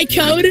guys in my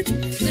code,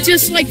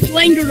 just like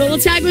playing Gorilla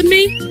Tag with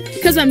me,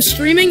 because I'm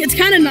streaming. It's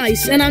kind of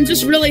nice, and I'm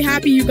just really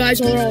happy you guys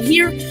are all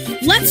here.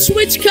 Let's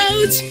switch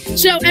codes,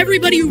 so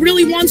everybody who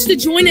really wants to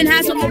join and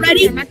hasn't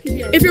already,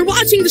 if you're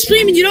watching the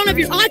stream and you don't have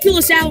your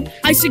Oculus out,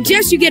 I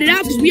suggest you get it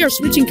out, because we are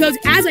switching codes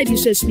as I do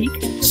so speak.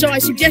 So I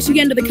suggest you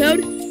get into the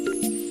code.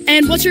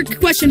 And what's your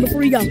question before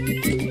we go?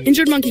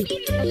 Injured monkey.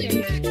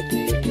 Okay,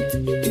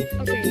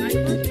 my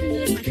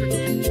question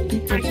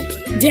is, I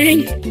forgot.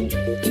 Dang.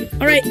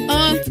 Alright,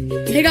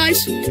 hey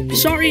guys.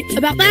 Sorry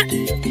about that.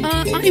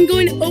 I'm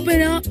going to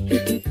open up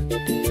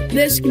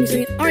this. Give me a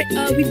second.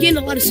 Alright, we've gained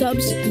a lot of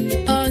subs.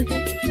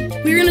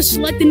 We're gonna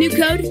select the new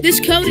code. This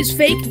code is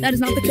fake. That is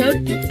not the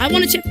code. I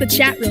want to check the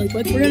chat really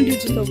quick. We're gonna do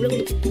just a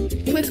really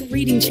quick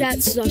reading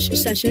chat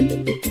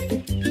session.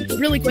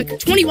 Really quick.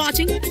 20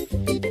 watching.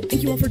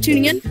 Thank you all for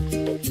tuning in.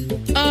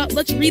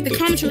 Let's read the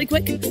comments really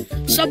quick.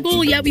 Sub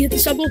goal, yeah, we hit the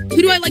sub goal.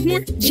 Who do I like more?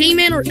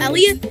 J-Man or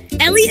Elliot?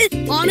 Elliot,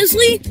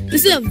 honestly,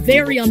 this is a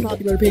very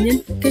unpopular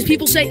opinion, because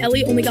people say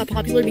Elliot only got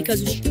popular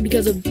because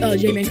of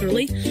J-Man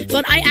Curly,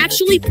 but I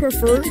actually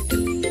prefer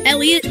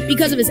Elliot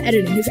because of his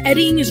editing. His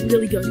editing is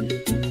really good.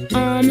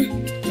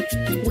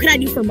 What can I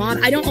do for mod?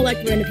 I don't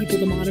elect random people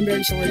to mod. I'm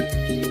very sorry.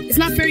 It's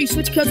not fair you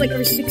switch codes like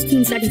every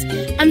 16 seconds.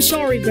 I'm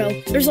sorry, bro.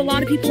 There's a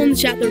lot of people in the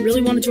chat that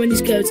really want to join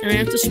these codes, and I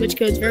have to switch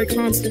codes very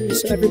constantly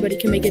so everybody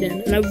can make it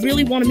in. And I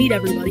really want to meet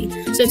everybody,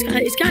 so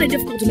it's kind of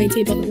difficult to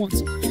maintain both at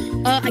once.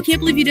 I can't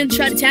believe you didn't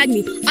try to tag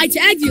me. I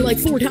tagged you like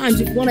 4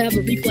 times. If you want to have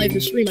a replay of the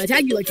stream, I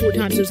tagged you like 4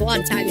 times. There's a lot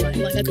of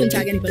tagging. Like, I couldn't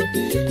tag anybody.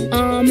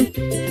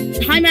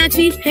 Hi,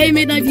 Maxie. Hey,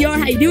 Midnight VR.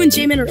 How you doing?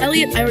 J-Man or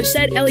Elliot? I already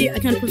said Elliot. I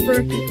kind of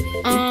prefer.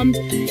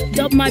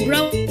 Dub my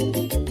bro.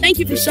 Thank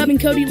you for subbing,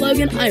 Cody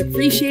Logan. I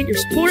appreciate your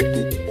support.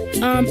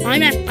 I'm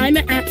at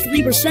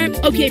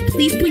 3%. Okay,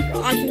 please put your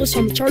Oculus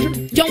on the charger.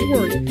 Don't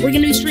worry. We're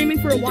gonna be streaming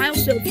for a while,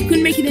 so if you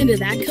couldn't make it into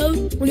that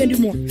code, we're gonna do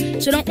more.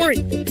 So don't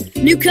worry.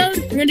 New code.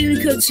 We're gonna do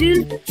new code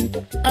soon.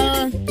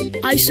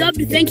 I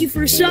subbed. Thank you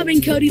for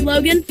subbing, Cody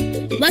Logan.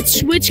 Let's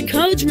switch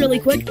codes really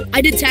quick.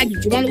 I did tag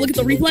you. Do you want to look at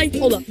the replay?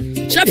 Hold up.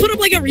 Should I put up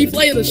like a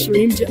replay of the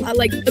stream?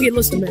 Okay,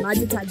 listen, man. I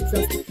did tag you.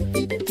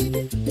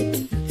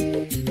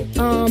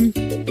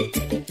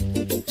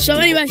 So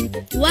anyway,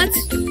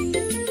 let's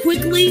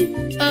quickly,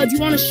 do you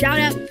want to shout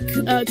out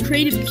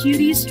Creative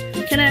Cuties?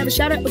 Can I have a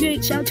shout out?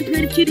 Okay, shout out to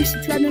Creative Cuties,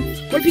 subscribe now.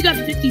 What if you got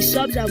 50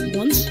 subs at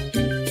once?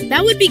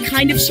 That would be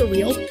kind of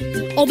surreal.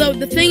 Although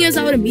the thing is,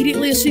 I would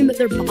immediately assume that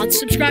they're bots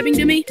subscribing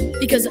to me,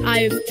 because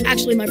my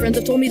friends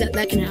have told me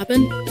that can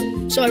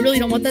happen. So I really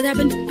don't want that to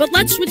happen. But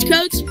let's switch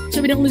codes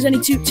so we don't lose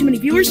too many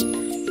viewers.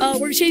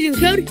 We're changing the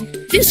code.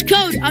 This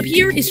code up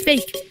here is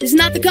fake. This is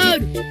not the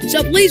code.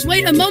 So please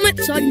wait a moment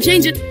so I can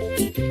change it.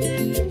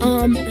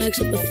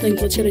 Except the thing,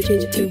 what should I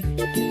change it to?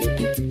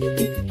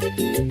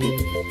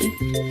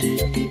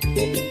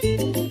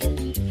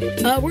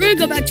 We're gonna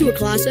go back to a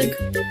classic.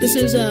 This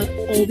is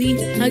oldie,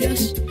 I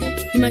guess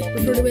you might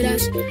refer to it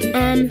as.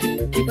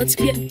 Let's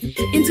get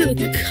into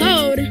the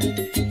code.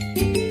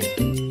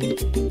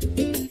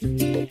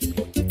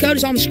 Code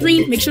is on the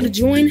screen. Make sure to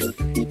join,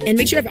 and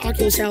make sure you have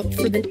Oculus out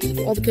for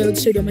all the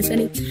codes so you don't miss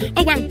any.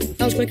 Oh wow,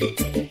 that was quick.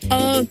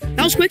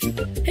 That was quick.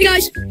 Hey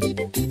guys.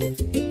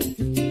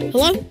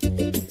 Hello?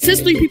 It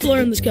says 3 people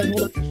are in this code.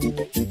 Hold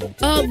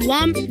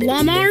on.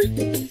 Lamar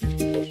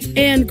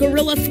and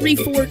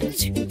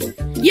Gorilla342.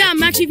 Yeah, I'm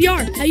Maxi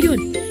VR. How you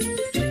doing?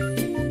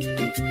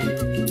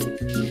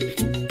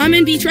 I'm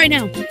in beach right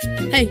now.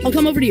 Hey, I'll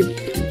come over to you.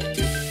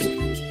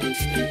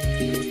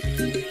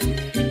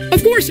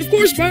 Of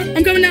course, bro.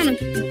 I'm coming down.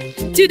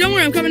 Dude, don't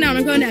worry. I'm coming down.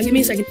 Give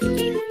me a second.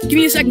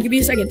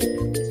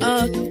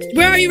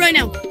 Where are you right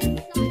now?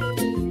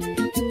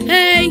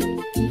 Hey.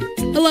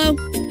 Hello.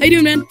 How you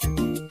doing, man?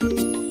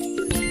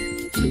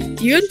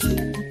 You good?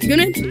 You good,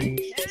 man?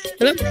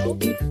 Hello?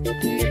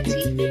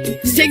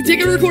 Just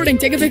take a recording.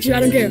 Take a picture.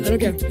 I don't care. Don't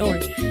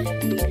worry.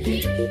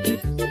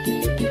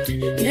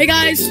 Hey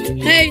guys.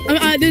 Hey.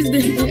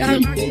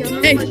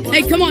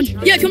 Hey. Come on.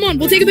 Yeah, come on.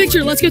 We'll take a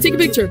picture. Let's go take a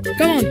picture.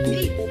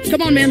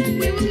 Come on, man.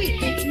 Wait.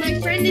 My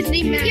friend is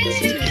named Max.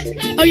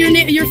 Oh,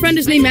 your friend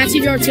is named Maxi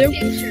VR too?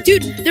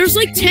 Dude, there's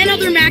like 10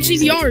 other Maxi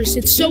VRs.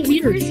 It's so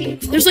weird.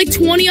 There's like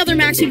 20 other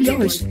Maxi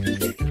VRs.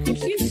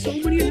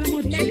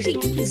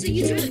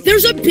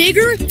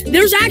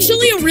 There's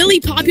actually a really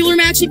popular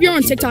Maxi VR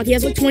on TikTok. He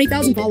has like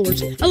 20,000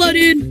 followers. Hello,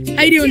 dude.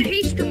 How you doing?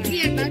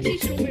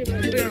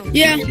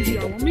 Yeah.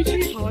 Let me tell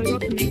you how I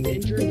got the name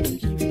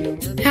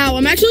Injured. How?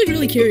 I'm actually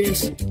really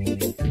curious.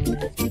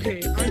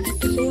 Okay, I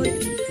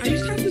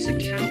just have this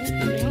account,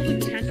 and I have like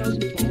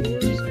 10,000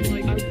 followers, and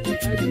like, I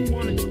didn't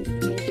want to know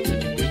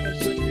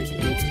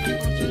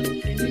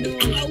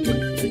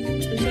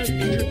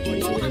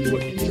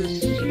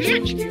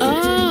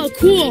Oh,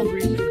 cool.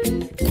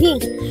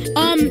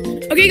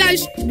 Okay,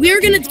 guys, we're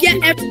gonna get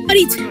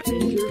everybody.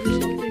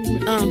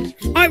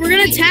 Alright, we're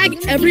gonna tag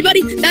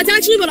everybody. That's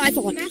actually what I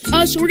thought.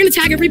 So we're gonna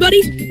tag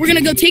everybody. We're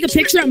gonna go take a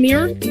picture at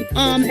Mirror.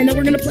 And then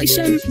we're gonna play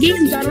some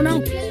games. I don't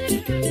know.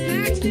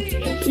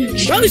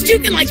 Bro's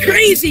juking like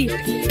crazy.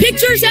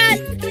 Pictures at.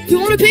 If you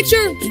want a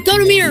picture, go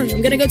to Mirror.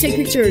 I'm gonna go take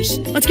pictures.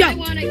 Let's go. I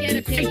want to get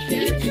a picture.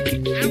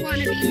 I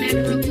want to be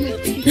memorable.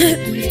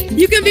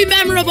 You can be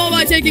memorable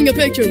by taking a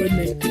picture with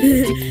me.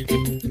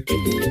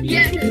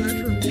 Yeah.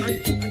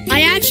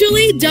 I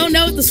actually don't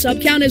know what the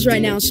sub count is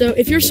right now, so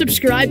if you're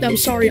subscribed, I'm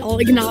sorry, I'll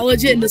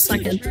acknowledge it in a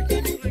second.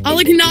 I'll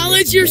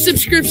acknowledge your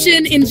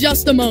subscription in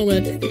just a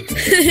moment.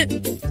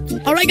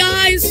 Alright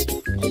guys,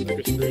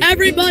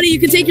 everybody, you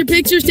can take your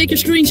pictures, take your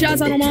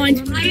screenshots, I don't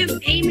mind. I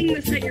am aiming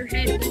this at your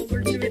head while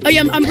we're doing it. Oh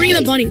yeah, I'm bringing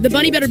the bunny. The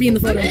bunny better be in the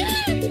photo.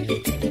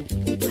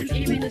 I'm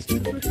aiming this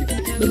at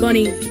The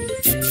bunny.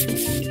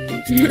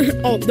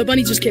 Oh, the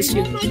bunny just kissed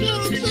you. Oh my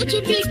god, I'm such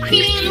a big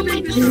fan. Oh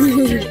my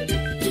god.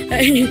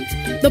 Hey,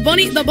 the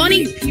bunny,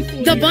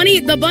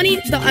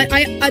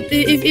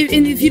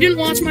 if you didn't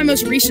watch my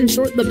most recent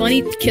short, the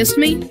bunny kissed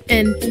me,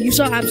 and you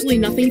saw absolutely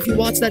nothing. If you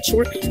watched that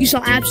short, you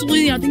saw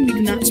absolutely nothing. We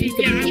do not speak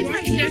of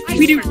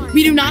that.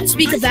 We do not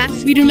speak of that.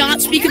 We do not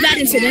speak of that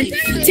incident.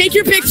 Take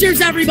your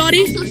pictures,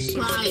 everybody.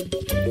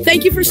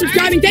 Thank you for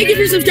subscribing. Thank you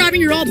for subscribing.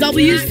 You're all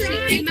W's.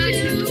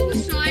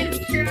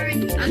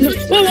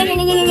 Whoa.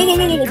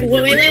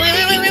 Wait.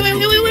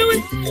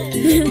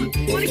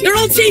 They're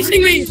all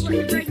chasing me.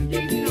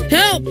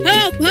 Help!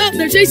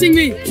 They're chasing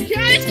me. Can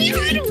I say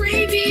hi to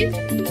Rabies?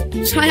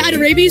 Hi to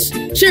Rabies?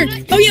 Sure.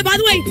 Oh yeah, by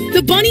the way,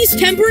 the bunny's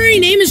temporary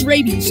name is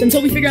Rabies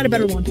until we figure out a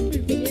better one.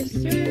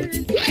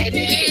 I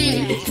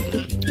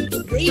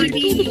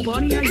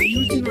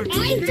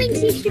think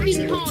he should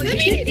be called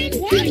Chicken.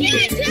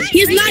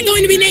 He's not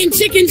going to be named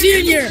Chicken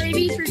Jr.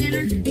 Rabies for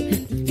dinner.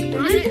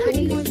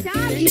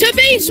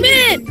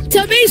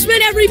 To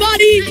basement,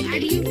 everybody!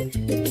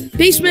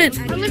 Basement.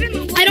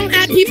 I don't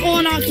add people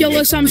on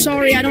Oculus. I'm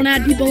sorry. I don't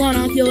add people on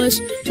Oculus.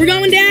 We're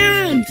going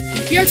down.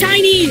 You're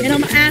tiny, and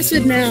I'm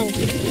acid now.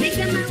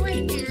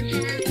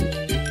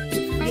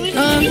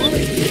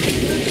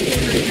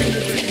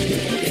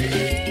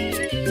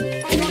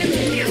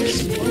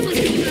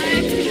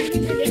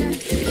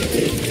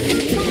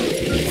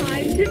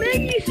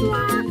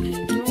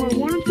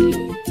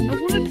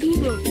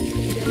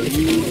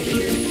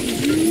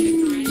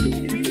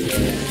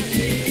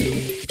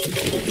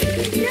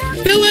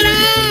 Fill it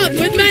up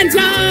with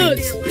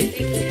Mentos.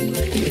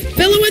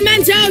 Fill it with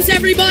Mentos,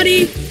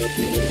 everybody.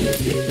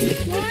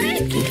 What?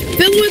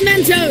 Filled with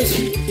Mentos.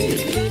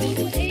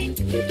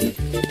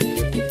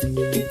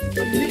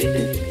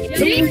 Did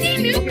they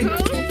new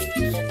code?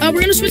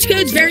 We're gonna switch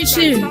codes very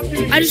soon.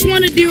 I just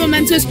want to do a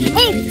Mentos.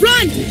 Oh,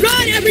 run!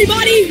 Run,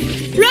 everybody!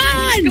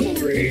 Run!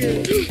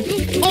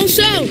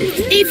 Also,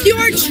 if you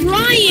are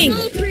trying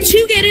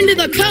to get into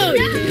the code,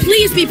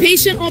 please be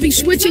patient. I'll be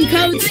switching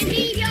codes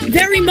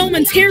very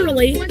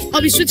momentarily.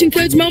 I'll be switching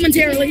codes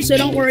momentarily, so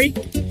don't worry.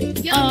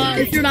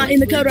 If you're not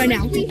in the code right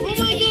now. Oh my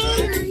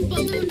god!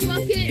 Balloon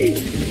bucket.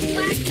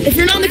 If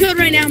you're not in the code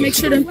right now, make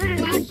sure to...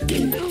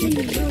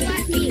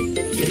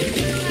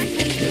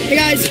 Hey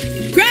guys,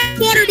 grab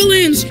water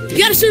balloons. You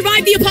gotta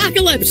survive the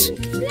apocalypse.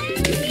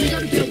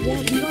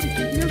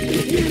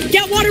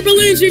 Get water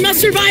balloons. We must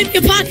survive the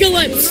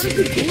apocalypse. I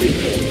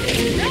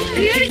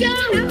gotta go!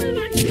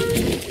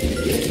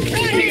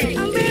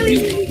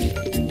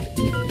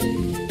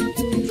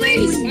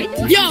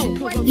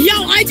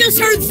 Yo, I just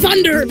heard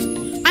thunder.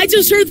 I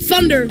just heard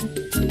thunder.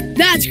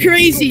 That's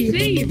crazy.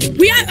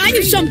 I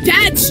have some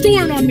bad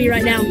storm on me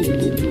right now.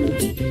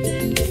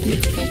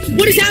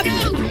 What is happening?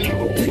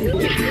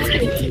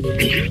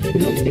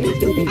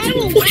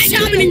 What is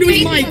happening to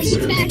his mic?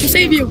 I'll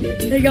save you.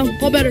 There you go.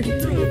 All better.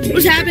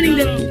 What's happening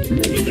to...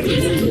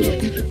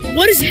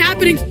 What is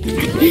happening?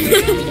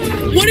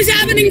 What is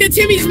happening to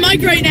Timmy's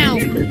mic right now?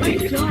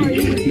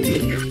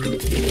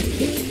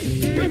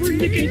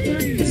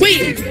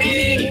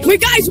 Wait,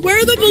 guys, where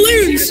are the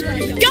balloons?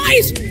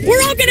 Guys,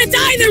 we're all gonna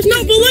die. There's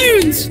no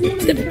balloons.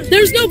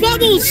 There's no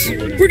bubbles.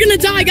 We're gonna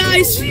die,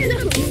 guys.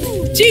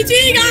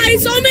 GG,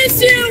 guys. I'll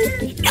miss you.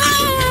 No!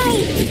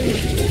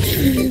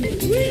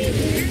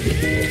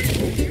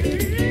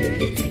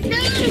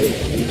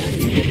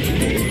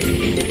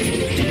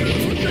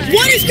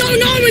 What is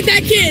going on with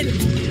that kid?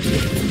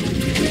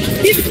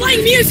 He's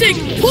playing music.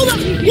 Hold up.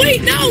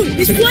 Wait, no.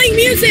 He's playing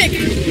music.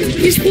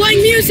 He's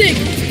playing music.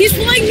 He's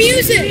playing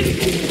music.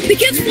 The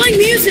kid's playing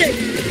music.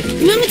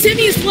 Little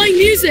Timmy is playing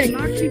music.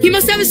 He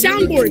must have a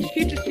soundboard.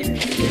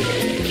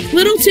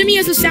 Little Timmy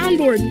has a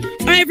soundboard.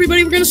 All right,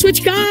 everybody, we're going to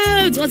switch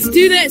codes. Let's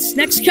do this.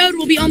 Next code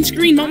will be on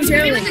screen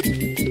momentarily.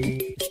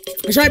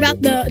 Sorry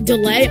about the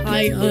delay.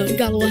 I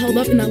got a little held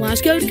up in that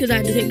last code because I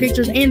had to take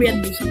pictures and we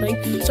had to do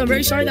something. So I'm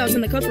very sorry that was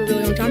in the code for a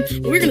really long time.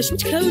 But we're going to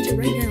switch codes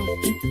right now.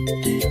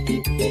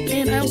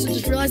 And I also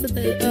just realized that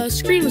the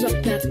screen was up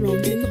that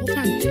wrong thing the whole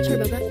time. Sorry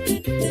about that.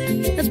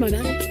 That's my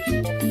bad. I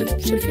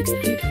should have fixed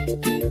that.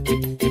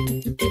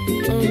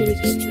 Let me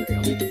just...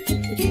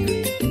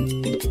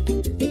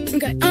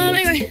 Okay,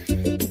 anyway.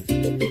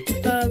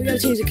 We gotta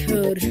change the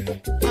code.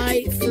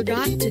 I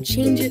forgot to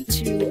change it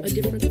to a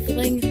different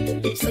thing.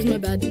 So that's my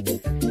bad.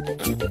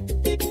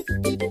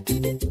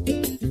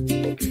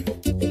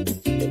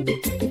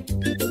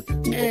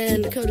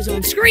 And the code is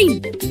on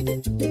screen.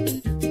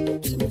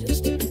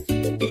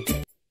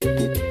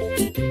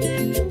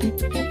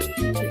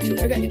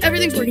 Okay,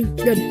 everything's working.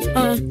 Good.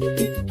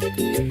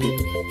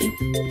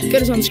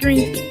 Code is on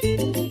screen.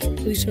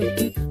 Please show.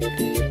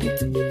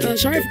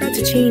 Sorry, I forgot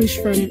to change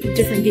from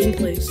different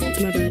gameplays. That's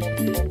my bad.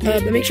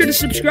 But make sure to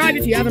subscribe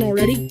if you haven't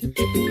already.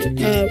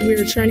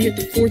 We're trying to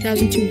hit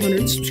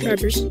 4,200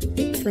 subscribers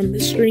from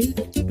this stream,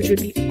 which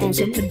would be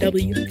awesome. A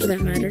W for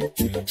that matter.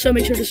 So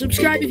make sure to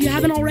subscribe if you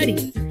haven't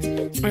already.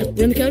 Alright,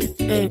 we're in the code.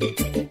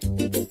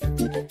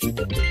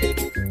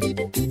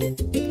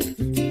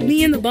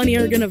 Me and the bunny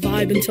are gonna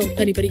vibe until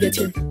anybody gets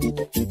here.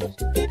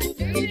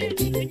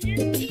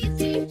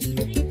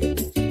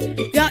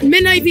 Got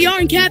Midnight VR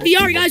and Cat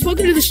VR, guys.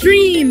 Welcome to the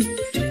stream.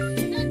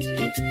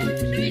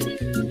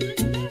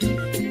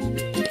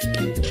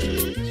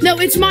 No,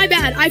 it's my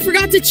bad. I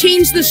forgot to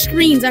change the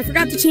screens.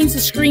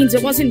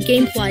 It wasn't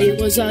gameplay.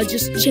 It was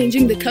just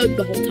changing the code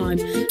the whole time.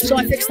 So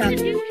I fixed that.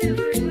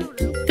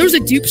 There was a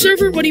dupe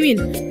server? What do you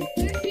mean?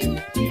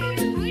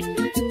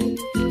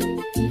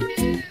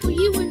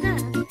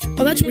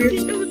 Oh, that's weird.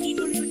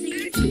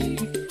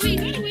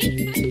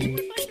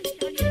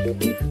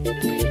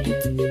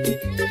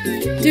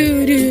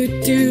 Do do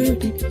do.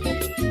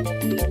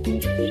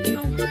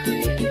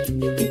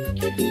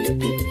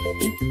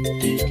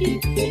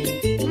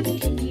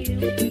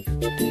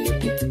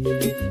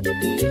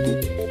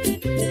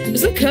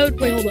 Is the code?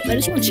 Wait, hold up. I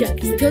just want to check.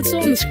 Is the code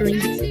still on the screen?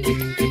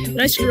 Did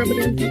I screw up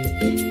again?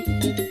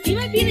 He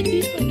might be in a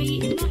deep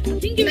I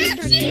think you're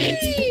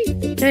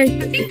Hey.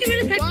 I think you're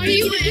in a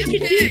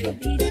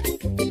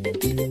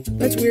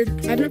That's weird.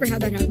 I've never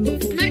had that happen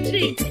before.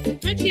 Actually,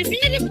 I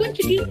think I just went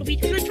to deep lobby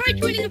because I tried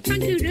joining a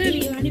prank code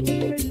earlier and it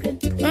was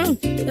broken. Oh,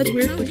 that's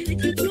weird. I was in a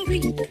deep lobby.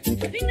 I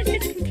think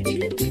that's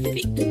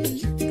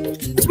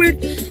That's weird.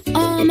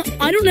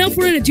 I don't know if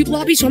we're in a dupe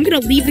lobby, so I'm gonna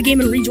leave the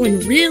game and rejoin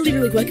really,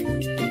 really quick.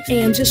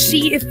 And just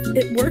see if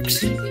it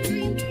works.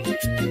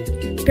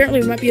 Apparently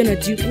we might be in a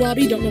dupe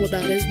lobby. Don't know what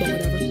that is, but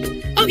whatever.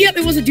 Oh, yep,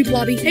 it was a dupe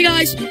lobby. Hey,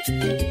 guys.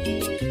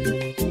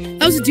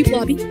 That was a dupe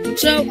lobby.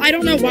 So, I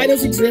don't know why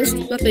those exist,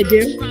 but they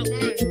do.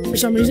 For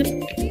some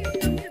reason.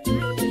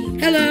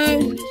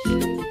 Hello.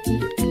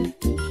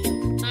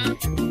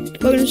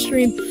 Welcome to the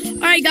stream.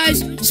 Alright, guys.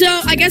 So,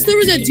 I guess there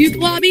was a Duke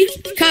lobby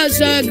because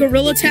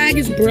Gorilla Tag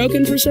is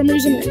broken for some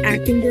reason. Or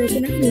acting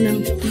broken. I don't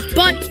know.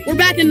 But we're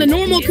back in the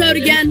normal code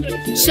again.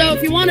 So,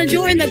 if you want to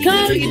join the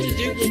code... Get to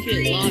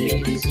duplicate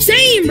lobbies.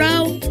 Same,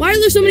 bro. Why are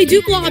there so many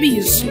Duke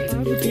lobbies?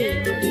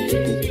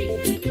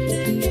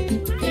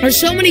 There's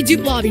so many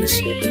Duke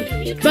lobbies.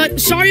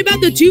 But sorry about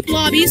the Duke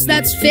lobbies.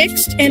 That's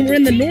fixed. And we're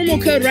in the normal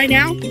code right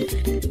now.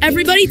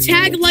 Everybody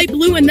tag light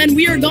blue, and then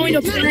we are going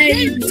to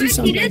play and do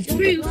something. That's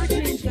proof.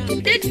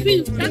 That's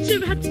proof. That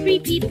server had 3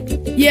 people.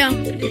 Yeah,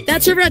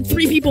 that server had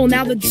 3 people, and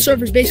now the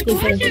server's basically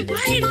full. Why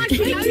are you not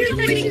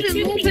texting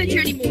the whole picture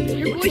anymore?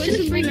 Your voice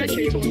isn't very much.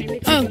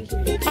 Oh,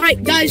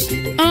 alright, guys.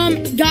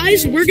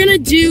 Guys, we're gonna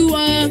do,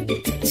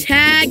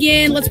 tag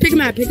in. Let's pick a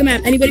map,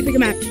 Anybody pick a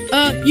map.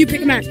 You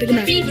pick a map,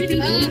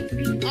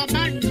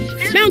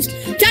 Mounts!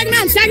 Tag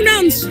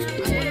mounts!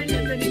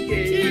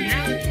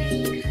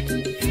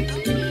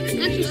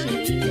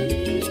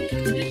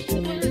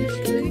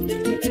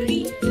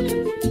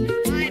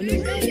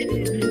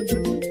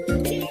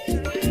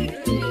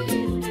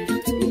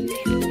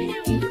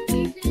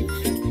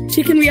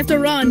 Chicken, we have to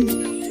run.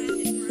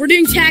 We're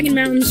doing tagging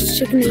mountains,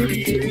 chicken.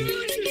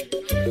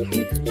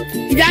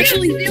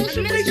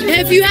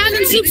 If you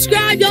haven't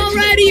subscribed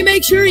already,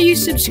 make sure you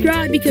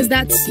subscribe because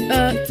that's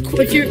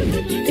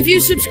if you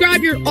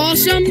subscribe, you're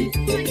awesome.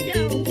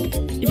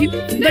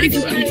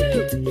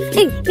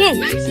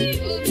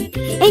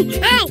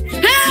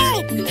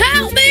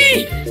 Help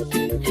me!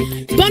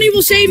 Bunny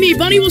will save me.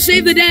 Bunny will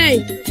save the day.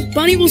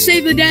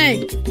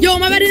 Yo,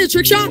 am I about to hit a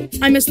trick shot?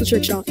 I missed the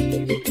trick shot.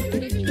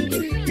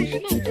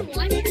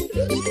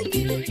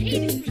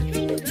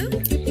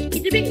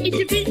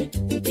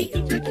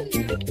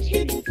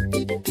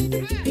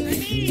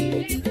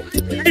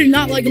 I do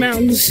not like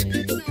mountains.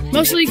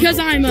 Mostly because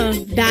I'm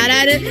bad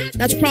at it.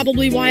 That's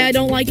probably why I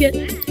don't like it.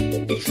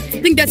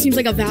 I think that seems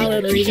like a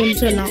valid reason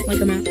to not like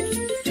a map.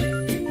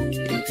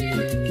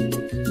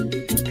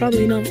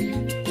 Probably not.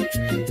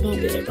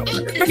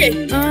 Okay,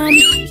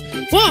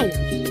 whoa!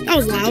 That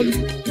was loud.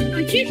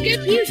 I just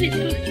get music.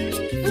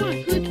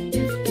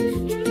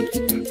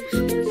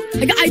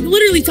 I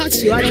literally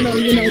touched you. I don't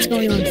even know what's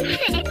going on.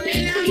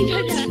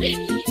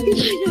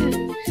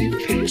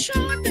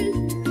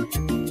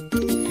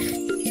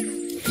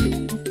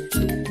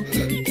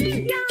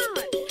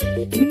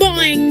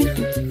 Boing!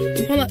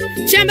 Hold up.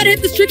 Shit, I'm about to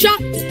hit this trick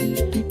shot.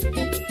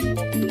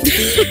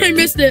 I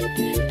missed it.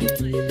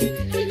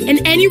 In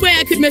any way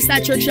I could miss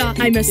that trick shot,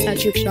 I missed that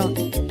trick shot.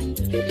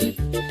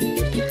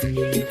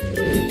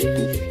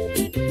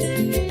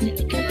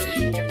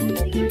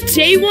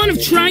 Day 1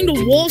 of trying to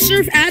wall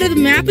surf out of the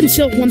map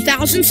until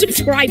 1,000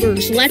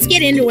 subscribers. Let's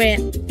get into it.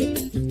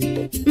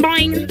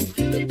 Boing!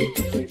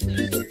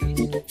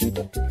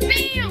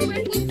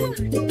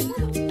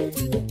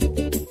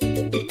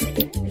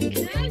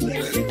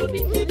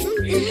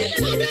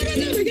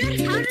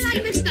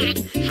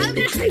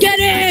 Get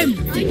him!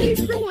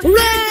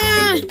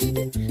 Rah!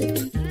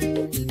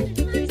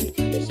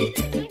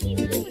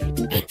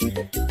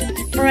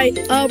 Alright,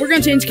 we're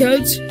gonna change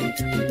codes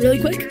really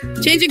quick.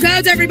 Changing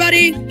codes,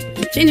 everybody!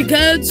 Changing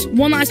codes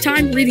one last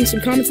time, reading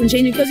some comments and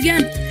changing codes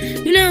again.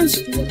 Who knows?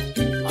 A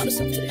lot of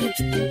stuff today.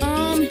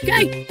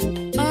 Okay.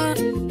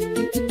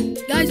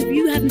 Guys, if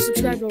you haven't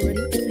subscribed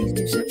already, please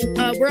do so.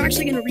 We're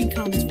actually gonna read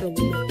comments for a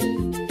little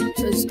bit.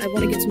 Because I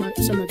want to get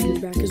some of you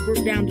back, because we're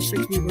down to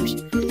 6 viewers.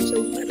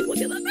 So we'll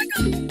get that back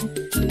up.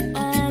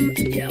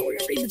 Yeah, we're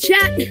gonna read the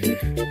chat.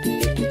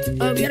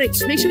 We gotta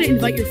make sure to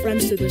invite your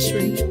friends to this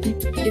stream.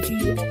 If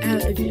you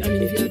have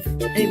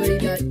anybody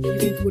that you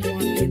think would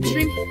want to be in the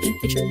stream,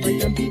 make sure to invite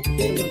them.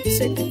 They're about to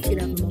sit. You can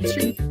have them on the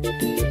stream.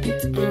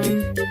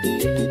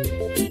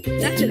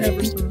 That should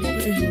ever start.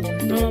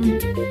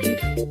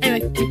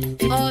 Anyway,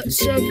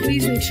 so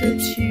please make sure to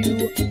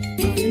put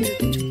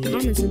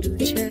comments into the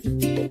chat.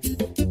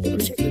 Let me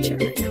check the chat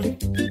right now.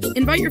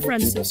 Invite your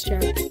friends to this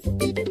chat.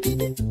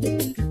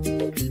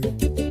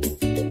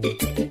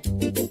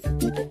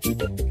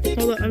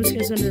 Hold on, I'm just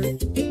gonna send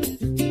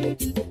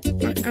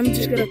I'm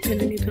just gonna pin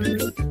a new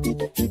comment.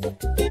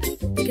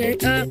 Okay,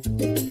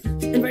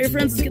 invite your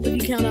friends, let's get the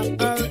view count up.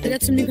 I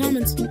got some new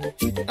comments.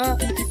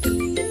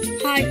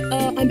 Hi,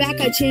 I'm back,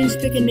 I changed,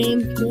 pick a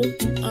name, cool.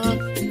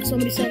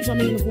 Somebody sent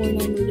something in a foreign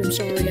language, I'm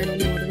sorry, I don't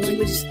know other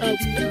languages.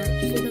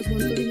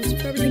 4,130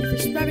 subscribers, thank you for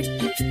subscribing.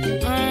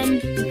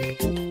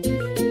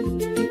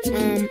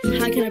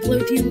 Hi, can I play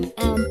with you?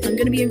 I'm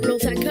gonna be in Gorilla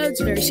Tag Codes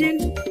very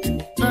soon.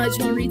 I just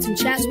wanna read some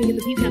chats so we can get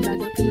the view count back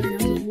up, because right now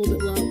it's a little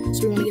bit low, so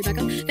we wanna get back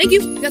up. Thank you,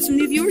 we got some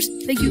new viewers.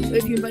 Thank you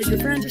if you invited your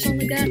friends or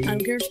something like that, I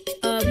don't care.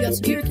 We got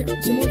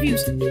some more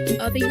views.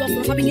 Thank you all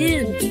for hopping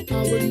in.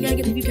 We're gonna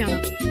get the view count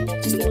up.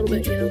 Just a little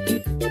bit, you know.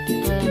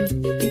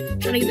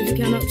 Trying to get the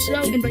view count up. So,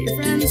 invite your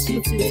friends. Let's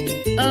do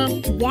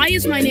this. Why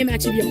is my name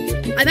actually Yo?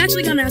 I've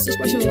actually gotten asked this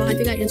question a lot. I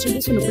think I answered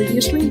this in a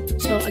previous stream.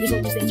 So, I guess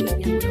I'll just answer it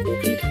again.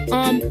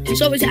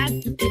 So is that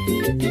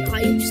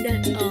I used to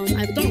I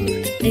have a dog,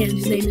 and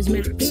his name is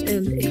Max,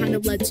 and it kind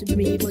of led to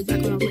me like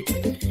back when I was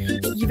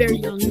like very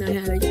young, and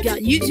I got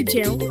a YouTube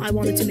channel. I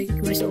wanted to make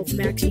myself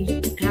Maxi.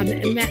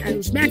 It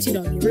was Maxi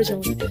Doggy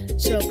originally.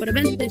 So, but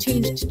eventually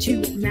changed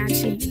to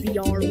Maxi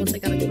VR once I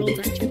got a Gorilla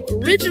Tag channel.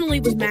 Originally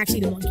it was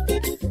Maxi the Monkey,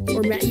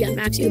 or Maxi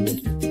the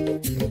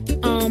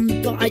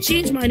Monkey. But I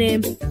changed my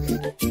name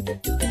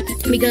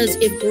because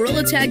if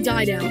Gorilla Tag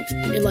died out,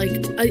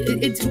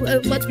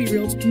 let's be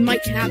real, it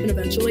might happen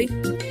eventually.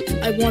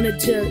 I wanted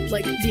to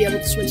like be able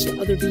to switch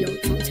to other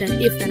VR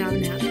content if that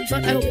happened.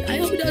 But I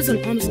hope it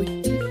doesn't, honestly,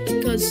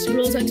 because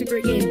Gorilla Tag's a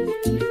great game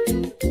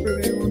for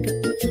a very long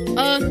time.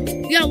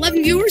 We got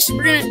 11 viewers.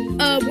 We're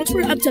gonna once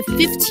we're up to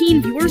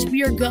 15 viewers,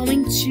 we are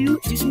going to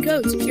do some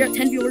codes. You're at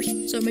 10 viewers,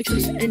 so make sure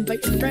to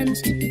invite your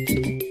friends.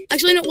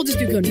 Actually, no, we'll just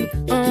do code now.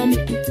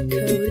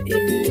 Code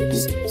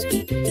is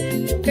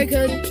okay.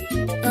 Code.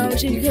 We're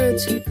changing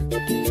codes.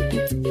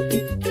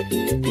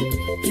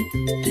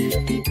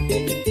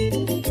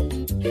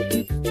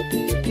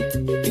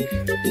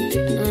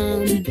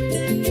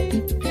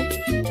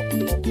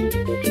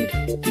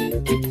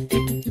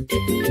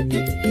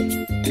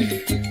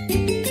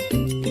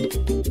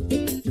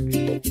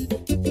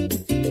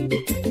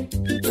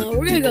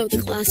 We're gonna go with the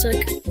classic.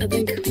 I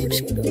think we're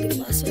just gonna go with the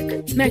classic.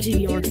 Maxi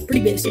VR,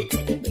 pretty basic,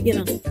 but you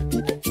know,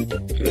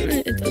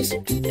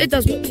 it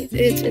does what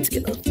it's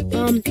good though.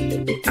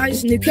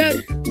 Guys, new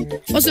code.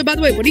 Also, by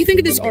the way, what do you think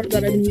of this art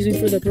that I've been using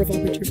for the profile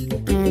picture? You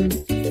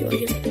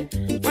like it?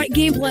 All right,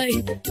 gameplay.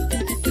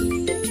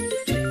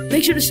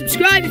 Make sure to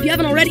subscribe if you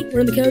haven't already.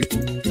 We're in the code.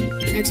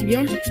 Maxi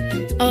VR.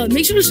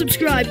 Make sure to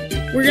subscribe.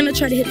 We're gonna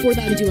try to hit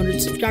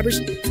 4,200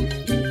 subscribers.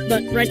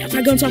 But right now, it's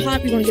not going so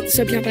hot. We want to get the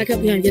sub count back up.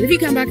 We want to get the view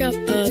count back up.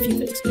 A few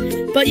things.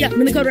 But yeah, I'm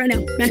in the code right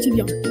now. Maxi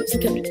VR. That's the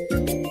code.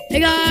 Hey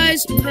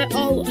guys.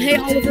 Hey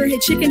Oliver. Hey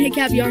Chicken. Hey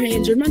Cat VR. Hey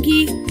Injured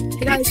Monkey.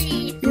 Hey guys.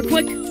 You were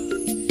quick.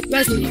 You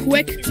guys were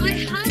quick.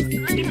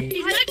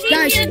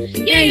 Guys.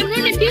 Hey.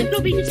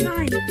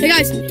 Hey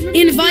guys.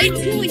 Invite.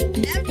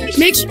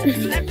 Make sure.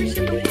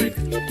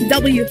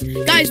 W.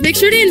 Guys, make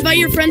sure to invite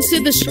your friends to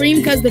the stream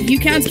because the view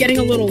count's getting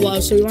a little low.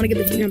 So we want to get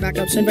the view count back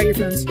up. So invite your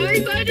friends. I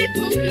invited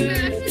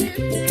Pokemon.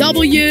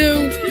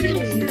 W.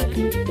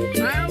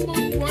 I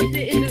almost want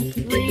it in the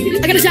screen.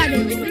 I gotta tag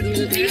him.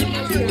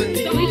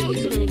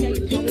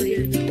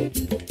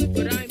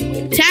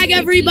 Tag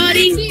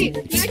everybody.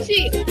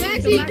 Maxi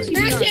has a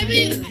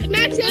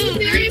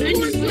very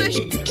important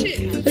question.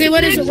 Okay,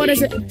 what is it?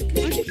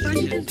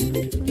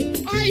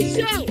 Alright,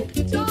 so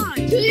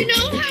do you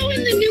know how in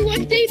the new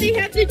update they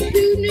have the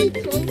 2 new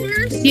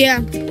clovers? Yeah.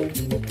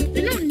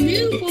 They're not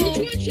new, but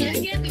which one should I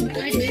get?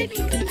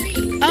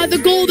 The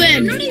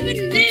golden. They're not even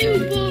new,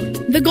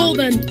 but The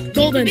golden.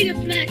 made a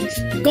flex.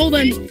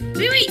 Golden.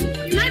 Wait,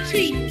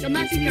 Maxi.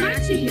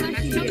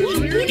 What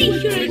bunny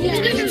should I get?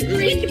 Which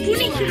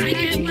bunny should I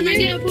get when I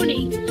get a bunny?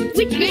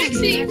 Which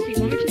Maxi?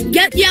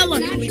 Get yellow.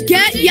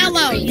 Get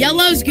yellow.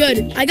 Yellow's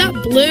good. I got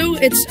blue.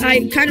 I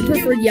kind of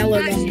preferred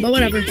yellow though, but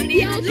whatever.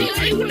 Yeah, okay,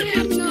 I would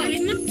have none.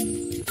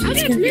 I'll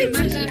get blue.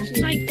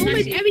 Like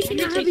almost everything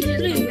I have is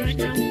blue right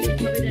now.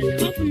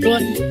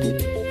 What?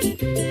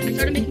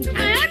 I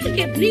have to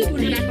get blue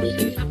when I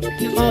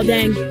Oh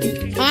dang.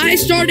 I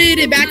started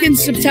it back in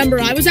September.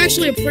 I was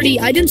actually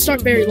I didn't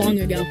start very long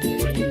ago.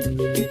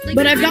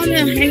 But I've gotten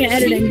the hang of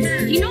editing.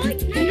 You know,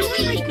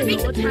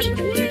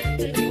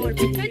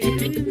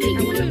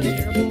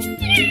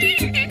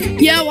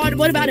 Yeah,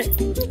 what about it?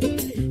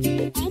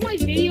 all my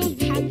videos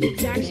have the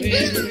exact same.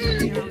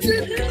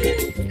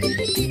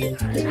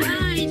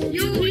 Nice,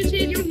 yo,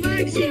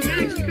 Maxi,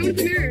 come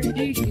here.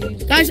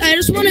 Guys, I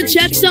just want to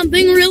check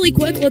something really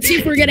quick. Let's see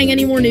if we're getting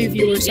any more new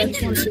viewers. I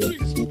just want to see.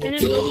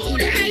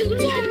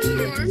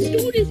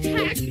 Dude is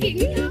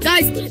hacking.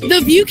 Guys,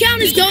 the view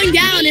count is going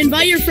down.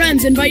 Invite your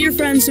friends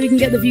so we can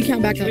get the view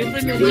count back up.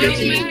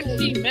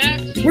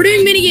 We're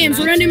doing mini games.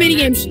 We're gonna do mini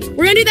games.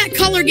 We're gonna do that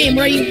color game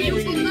where you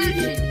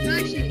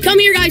come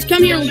here, guys.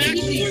 Come here.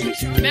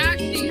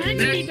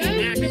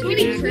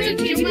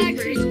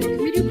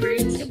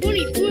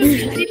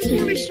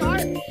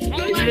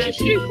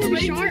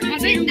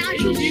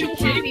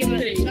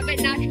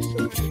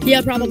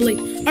 Yeah, probably.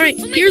 All right.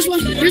 Here's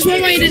what I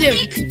want you to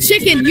do.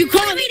 Chicken, you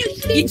call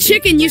it.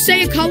 Chicken, you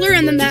say a color,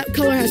 and then that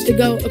color has to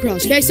go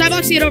across. Okay,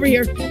 Cybox, get over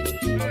here.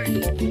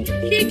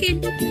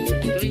 Chicken.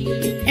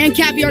 And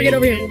Caviar, get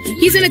over here.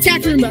 He's in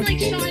attack Roomba.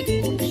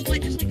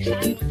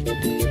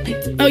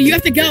 Oh, you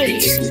have to go.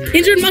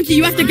 Injured Monkey,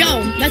 you have to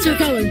go. That's your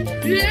color.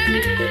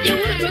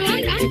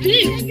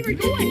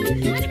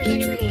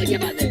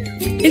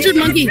 Injured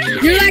Monkey,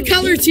 you're that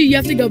color too. You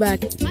have to go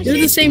back. You're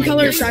the same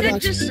color as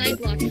Cybox.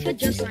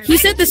 He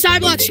said the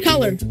Cybox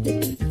color.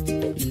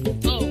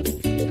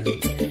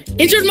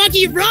 Injured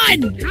Monkey,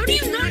 run! How do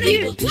you run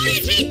here? What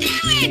is he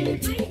doing?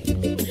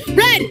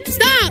 Red,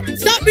 stop!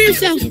 Stop for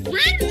yourself!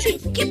 Red,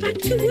 get back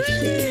to work!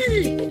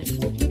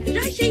 Did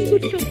I say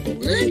good job?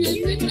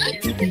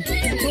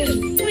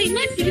 Wait,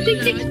 Max, you think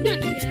it's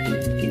good?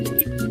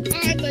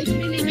 Alright, like,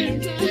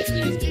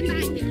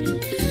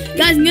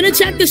 guys, I'm gonna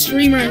check the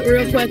stream right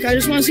real quick. I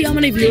just want to see how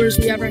many viewers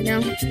we have right now.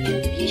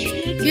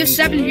 We have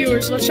 7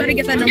 viewers. Let's try to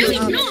get that number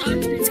up.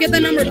 Let's get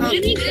that number up.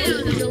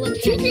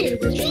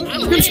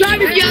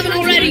 Subscribe if you haven't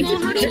already.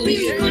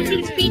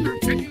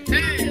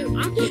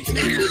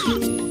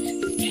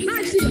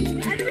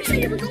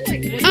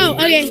 Oh,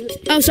 okay.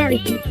 Oh,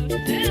 sorry.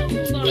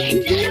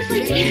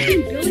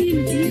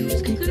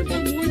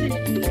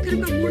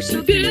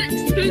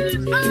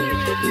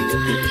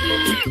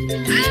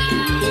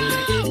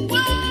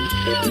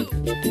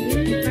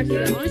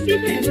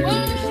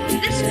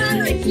 That's not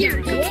right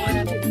here.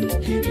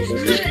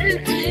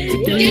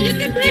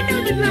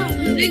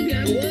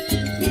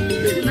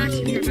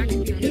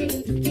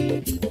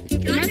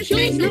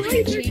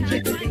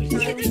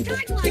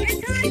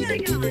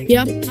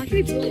 Yeah. I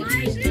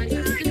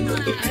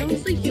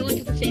honestly feel like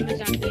it's the same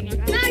exact thing.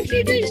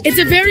 It's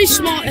a very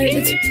small.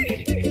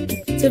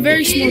 It's a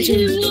very small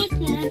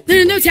change.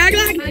 There's no tag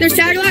lag. There's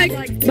tag lag.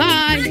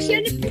 Bye.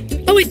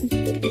 Oh wait.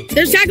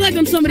 There's tag lag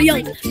on somebody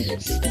else.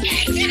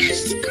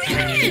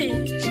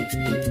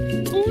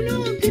 Oh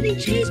no, I'm getting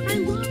chased by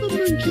lava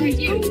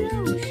monkeys. Oh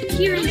no.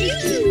 Here,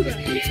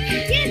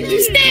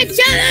 Stay to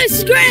the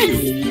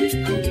script.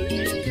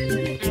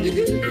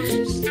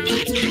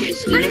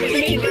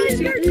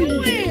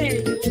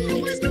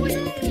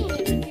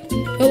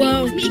 Hello.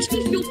 Makes me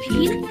feel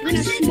pain when a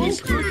small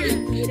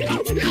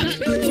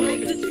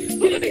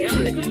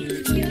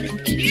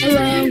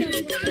Hello.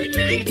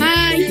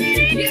 Hi.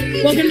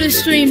 Welcome to the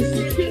stream.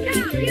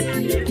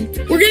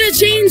 We're gonna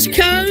change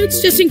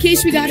codes just in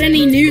case we got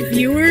any new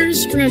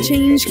viewers. We're gonna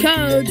change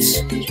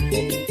codes.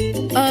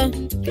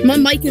 My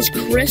mic is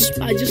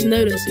crisp. I just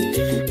noticed.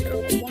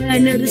 Why I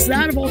noticed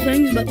that of all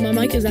things, but my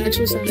mic is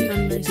actually sounding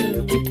kind of nice.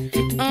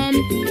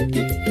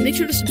 Make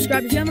sure to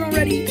subscribe if you haven't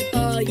already.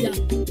 Yeah.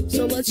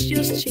 So let's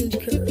just change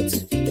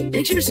codes.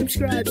 Make sure to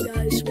subscribe,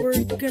 guys.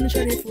 We're gonna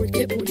try to hit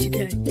 4K.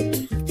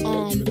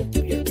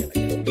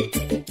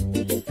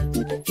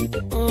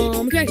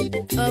 Okay.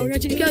 We're gonna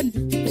change code.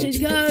 Let's change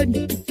code.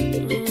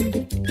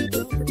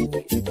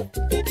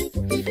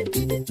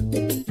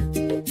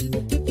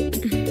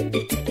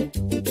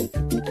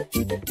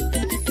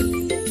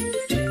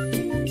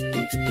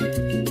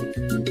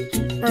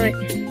 All right.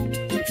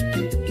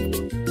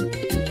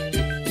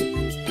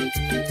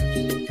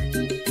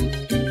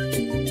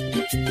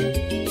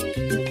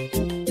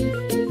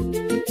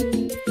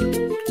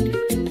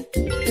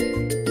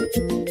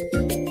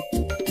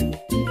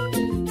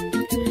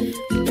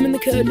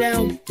 Code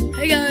now.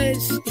 Hey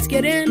guys, let's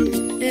get in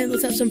and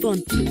let's have some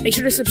fun. Make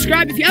sure to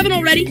subscribe if you haven't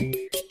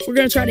already. We're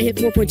gonna try to hit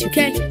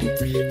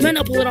 4.2K. Might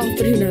not pull it off,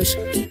 but who knows?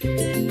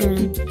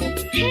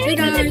 Hey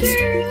guys,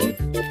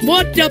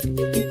 what up?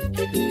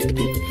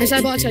 Hi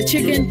Cyblocks, hi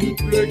Chicken.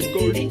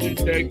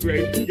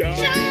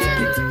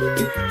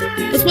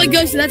 Let's play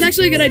Ghost. That's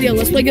actually a good idea.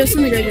 Let's play Ghost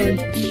in the Graveyard.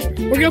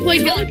 We're gonna play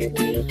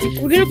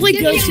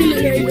Ghost in the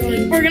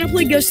Graveyard. We're gonna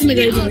play Ghost in the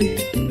Graveyard.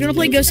 We're gonna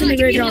play Ghost in the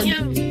Graveyard.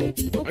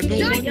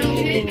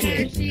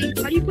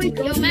 How do you play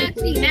Ghost?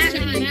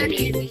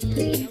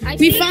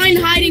 We find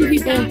hiding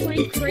people.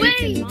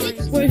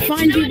 We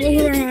find people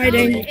who are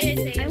hiding. I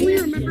only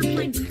remember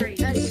playing Crate.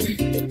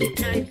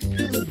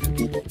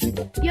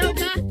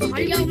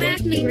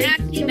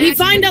 We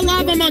find a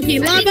lava monkey.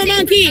 Lava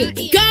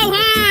monkey, go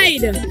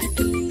hide!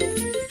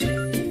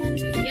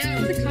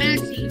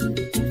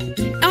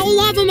 All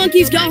lava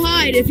monkeys, go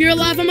hide. If you're a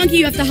lava monkey,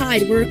 you have to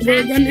hide. We're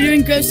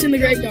doing Ghosts in the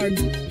Graveyard.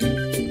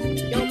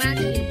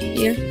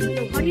 Yeah.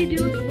 How do you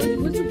do it?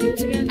 What's the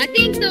rules again? I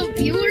think the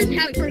viewers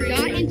have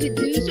forgotten to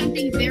do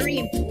something very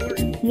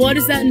important. What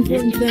is that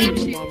important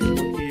thing?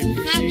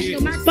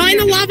 Find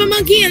the lava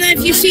monkey, and then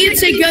if you see it,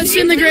 say Ghosts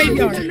in the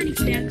Graveyard.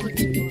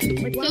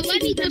 So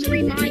let me just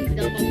remind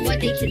them of what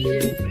they should do.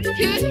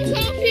 Can I have some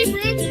coffee,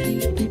 bro?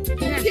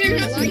 Here,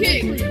 have some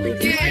cake.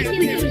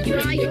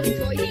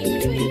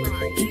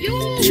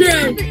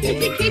 True.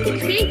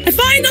 I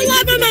find the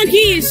lava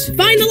monkeys.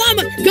 Find the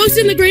lava. Ghosts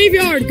in the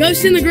Graveyard.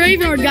 Ghosts in the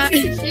Graveyard,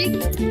 guys.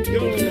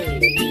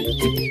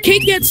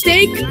 Cake get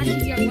steak.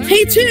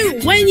 Hey, too,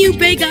 when you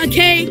bake a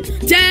cake,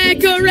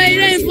 decorate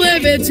and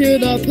flip it to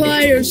the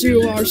players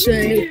who are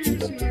safe.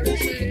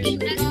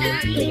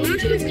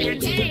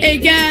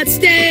 It got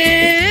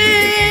steak.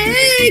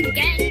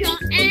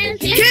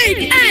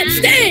 Cake and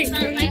steak.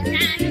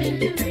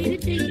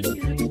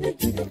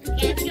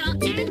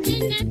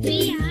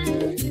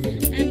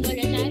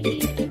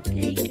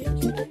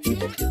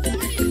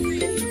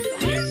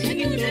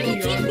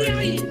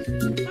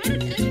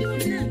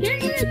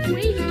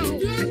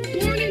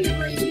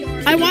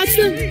 I watched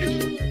them.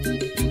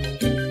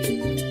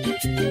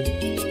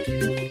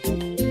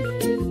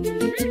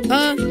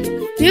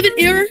 We have an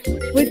error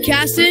with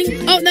casting.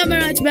 Oh, no,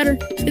 it's better.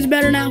 It's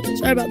better now.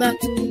 Sorry about that.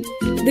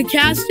 The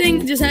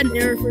casting just had an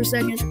error for a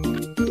second.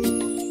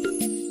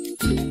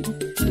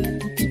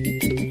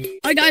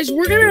 Alright, guys,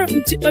 we're gonna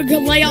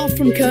lay off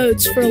from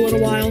codes for a little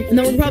while, and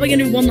then we're probably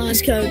gonna do one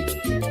last code.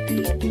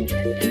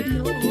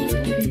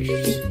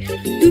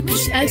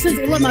 Oops, I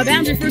accidentally left my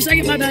boundary for a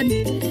second, my bad.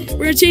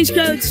 We're gonna change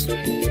codes.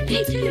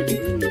 Hey, Tim.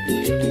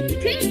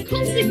 Change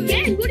codes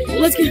again. What is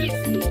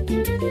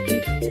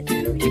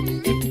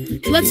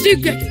Let's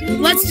go.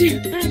 Let's do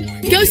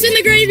Ghost in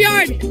the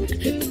Graveyard.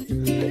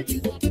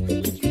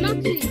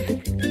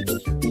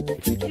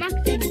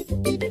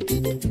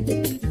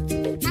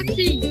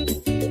 Maxie.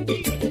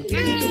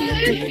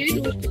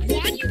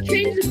 Why do you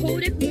change the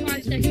code every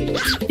 5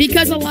 seconds?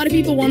 Because a lot of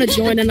people want to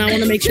join, and I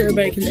want to make sure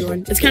everybody can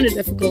join. It's kind of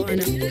difficult, I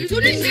know. So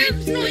this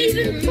app's not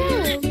even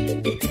full.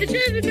 It's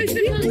not even makes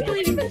the not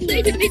even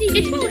play the video.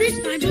 It's full this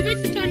time, but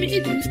this time it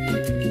isn't.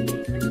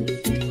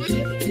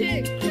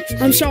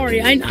 I'm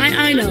sorry. I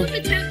know.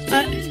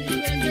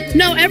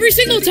 No, every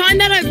single time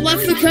that I've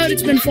left the code,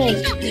 it's been full.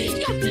 Stop.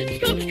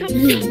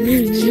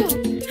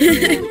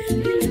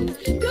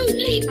 Don't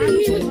leave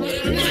me.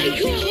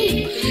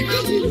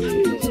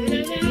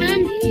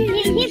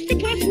 What's the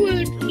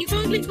password? You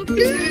can't click on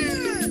it.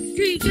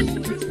 Get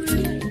the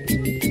password.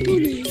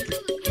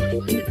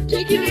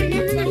 Take it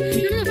out.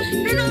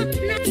 No.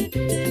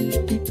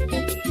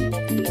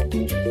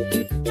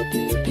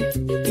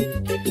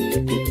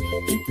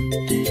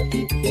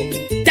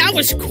 That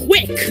was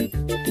quick.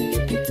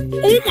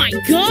 Oh my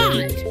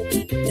god.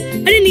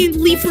 I didn't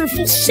even leave for a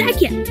full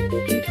second.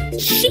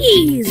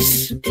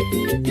 Jeez.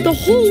 The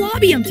whole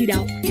lobby emptied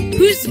out.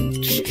 Who's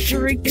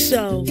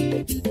Shrixo?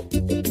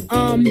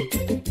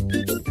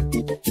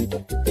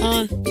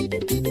 Well,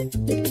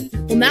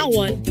 now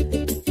what?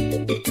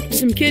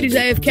 Some kid who's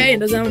AFK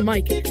and doesn't have a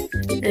mic.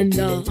 And,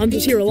 I'm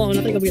just here alone.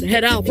 I think I'm gonna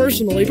head out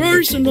personally.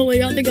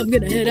 I think I'm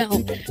gonna head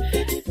out.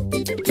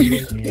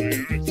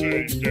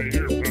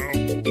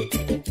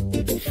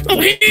 Oh,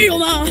 hell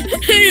no!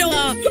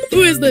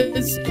 Who is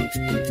this?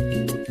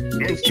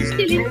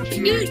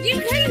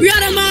 We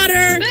got a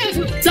modder!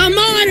 It's a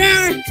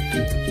modder!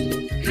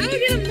 How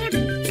did a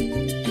modder?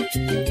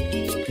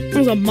 That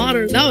was a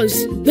modder. That was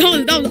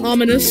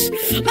ominous.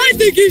 I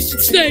think you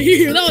should stay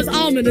here. That was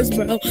ominous,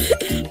 bro.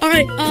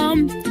 Alright,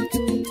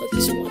 let's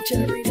do some live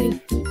chat reading.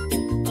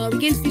 We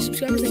gained a few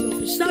subscribers. Thank you all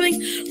for subbing.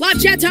 Live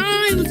chat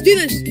time! Let's do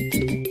this! Give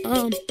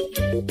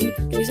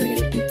me a second.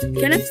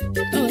 Kenneth?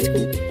 Oh, that's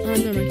cool.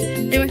 Never mind.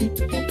 Anyway,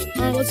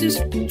 let's do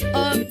some,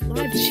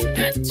 live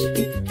chat.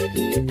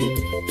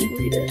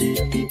 Read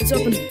it. It's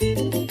open.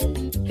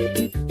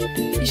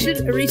 You should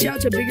reach out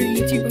to a bigger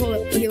YouTuber. Hold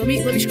up. Okay, let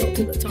me scroll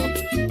to the top.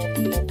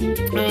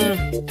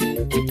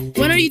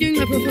 When are you doing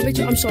my profile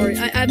picture? I'm sorry,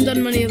 I haven't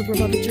done many of the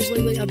profile pictures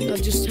lately. I've been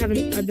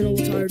a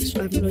little tired, so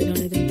I haven't really done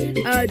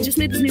anything. Just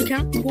made this new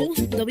account. Cool.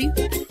 W.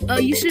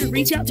 You should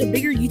reach out to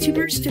bigger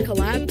YouTubers to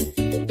collab.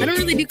 I don't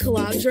really do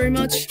collabs very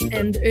much,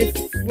 and if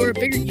we're a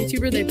bigger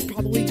YouTuber, they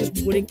probably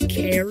just wouldn't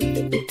care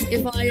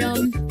if I,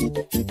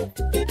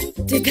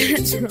 did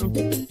that, so,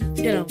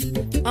 you know.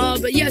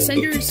 But yeah,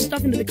 send your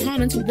stuff into the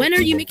comments. When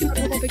are you making my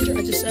profile picture?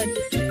 I just said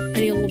I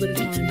need a little bit of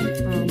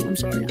time. I'm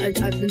sorry, I've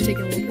been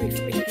taking a little break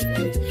from making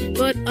profile pictures.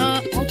 But,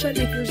 I'll try to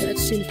make yours as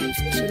soon as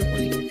possible, so don't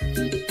worry.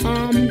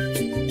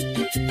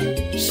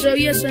 So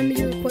yeah, send me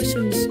your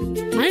questions.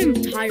 I am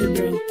tired,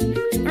 bro.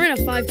 I ran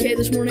a 5K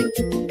this morning.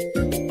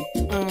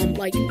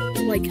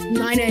 Like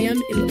 9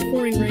 a.m. in the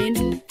pouring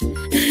rain.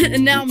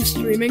 And now I'm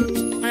streaming.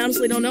 I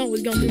honestly don't know what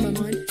was going through my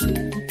mind.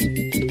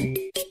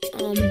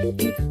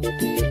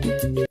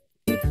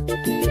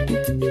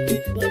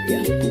 But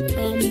yeah.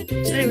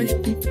 So anyway.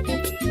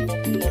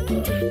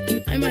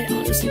 I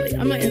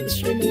might end the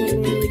stream a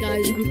little early,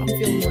 guys. I'm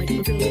feeling a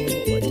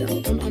little let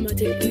down. I'm gonna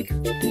take a break.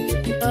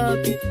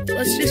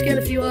 Let's just get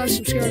a few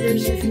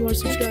subscribers. If you want to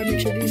subscribe, make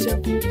sure to do so.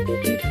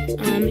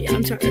 Yeah,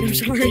 I'm tired. I'm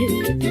sorry.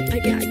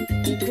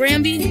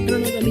 Gramby, I don't know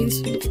what that means.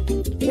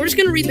 We're just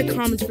gonna read the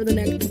comments for the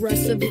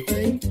rest of the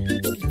thing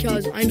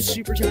because I'm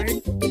super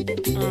tired.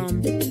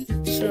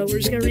 So we're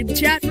just gonna read the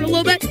chat for a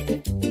little bit.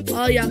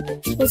 Yeah,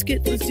 let's do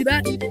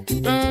that.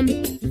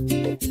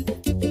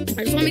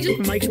 I just want to make sure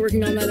the mic's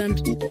working on that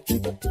end.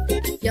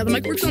 Yeah, the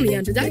mic works on the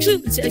end. It's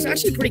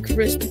actually pretty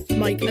crisp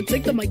mic. I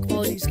think the mic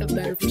quality just got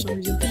better for some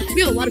reason.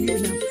 We have a lot of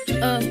viewers now.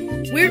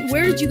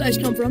 Where did you guys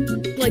come from?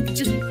 Like,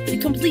 just a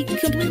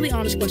completely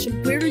honest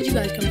question. Where did you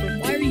guys come from?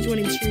 Why are you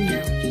joining the stream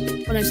now?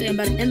 When I say I'm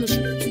about to end the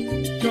stream.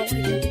 No,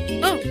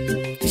 oh,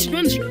 you should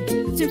join the stream.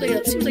 Seems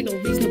like a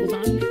reasonable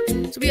time.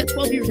 So we got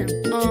 12 viewers now.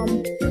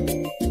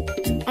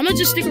 I'm gonna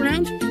just stick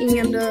around and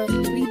read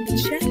the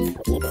chat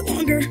for a little bit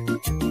longer.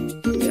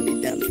 I'm gonna be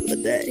done for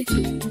the day.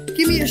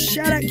 Give me a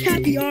shout out,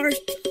 Capiar.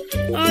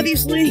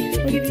 Obviously,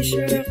 I'll give you a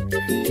shout out.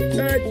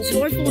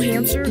 Joyful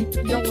Hamster.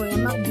 Don't worry,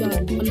 I'm not done.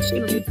 I'm just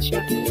gonna read the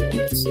chat for a little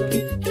bit. So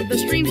the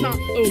stream's not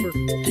over.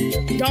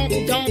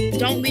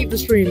 Don't leave the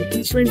stream.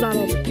 The stream's not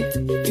over.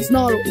 It's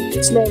not over.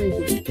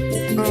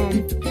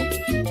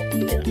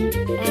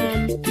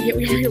 Yeah,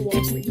 we already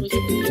lost the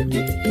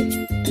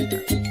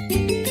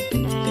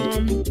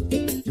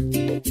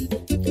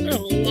a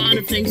lot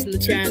of things in the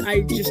chat.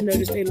 I just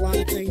noticed a lot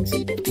of things.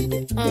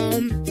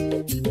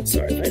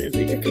 Sorry if I didn't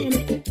read your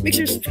comment. Make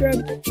sure to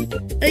subscribe.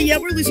 Yeah,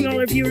 we're losing all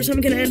our viewers.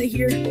 I'm gonna end it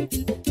here.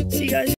 See you guys.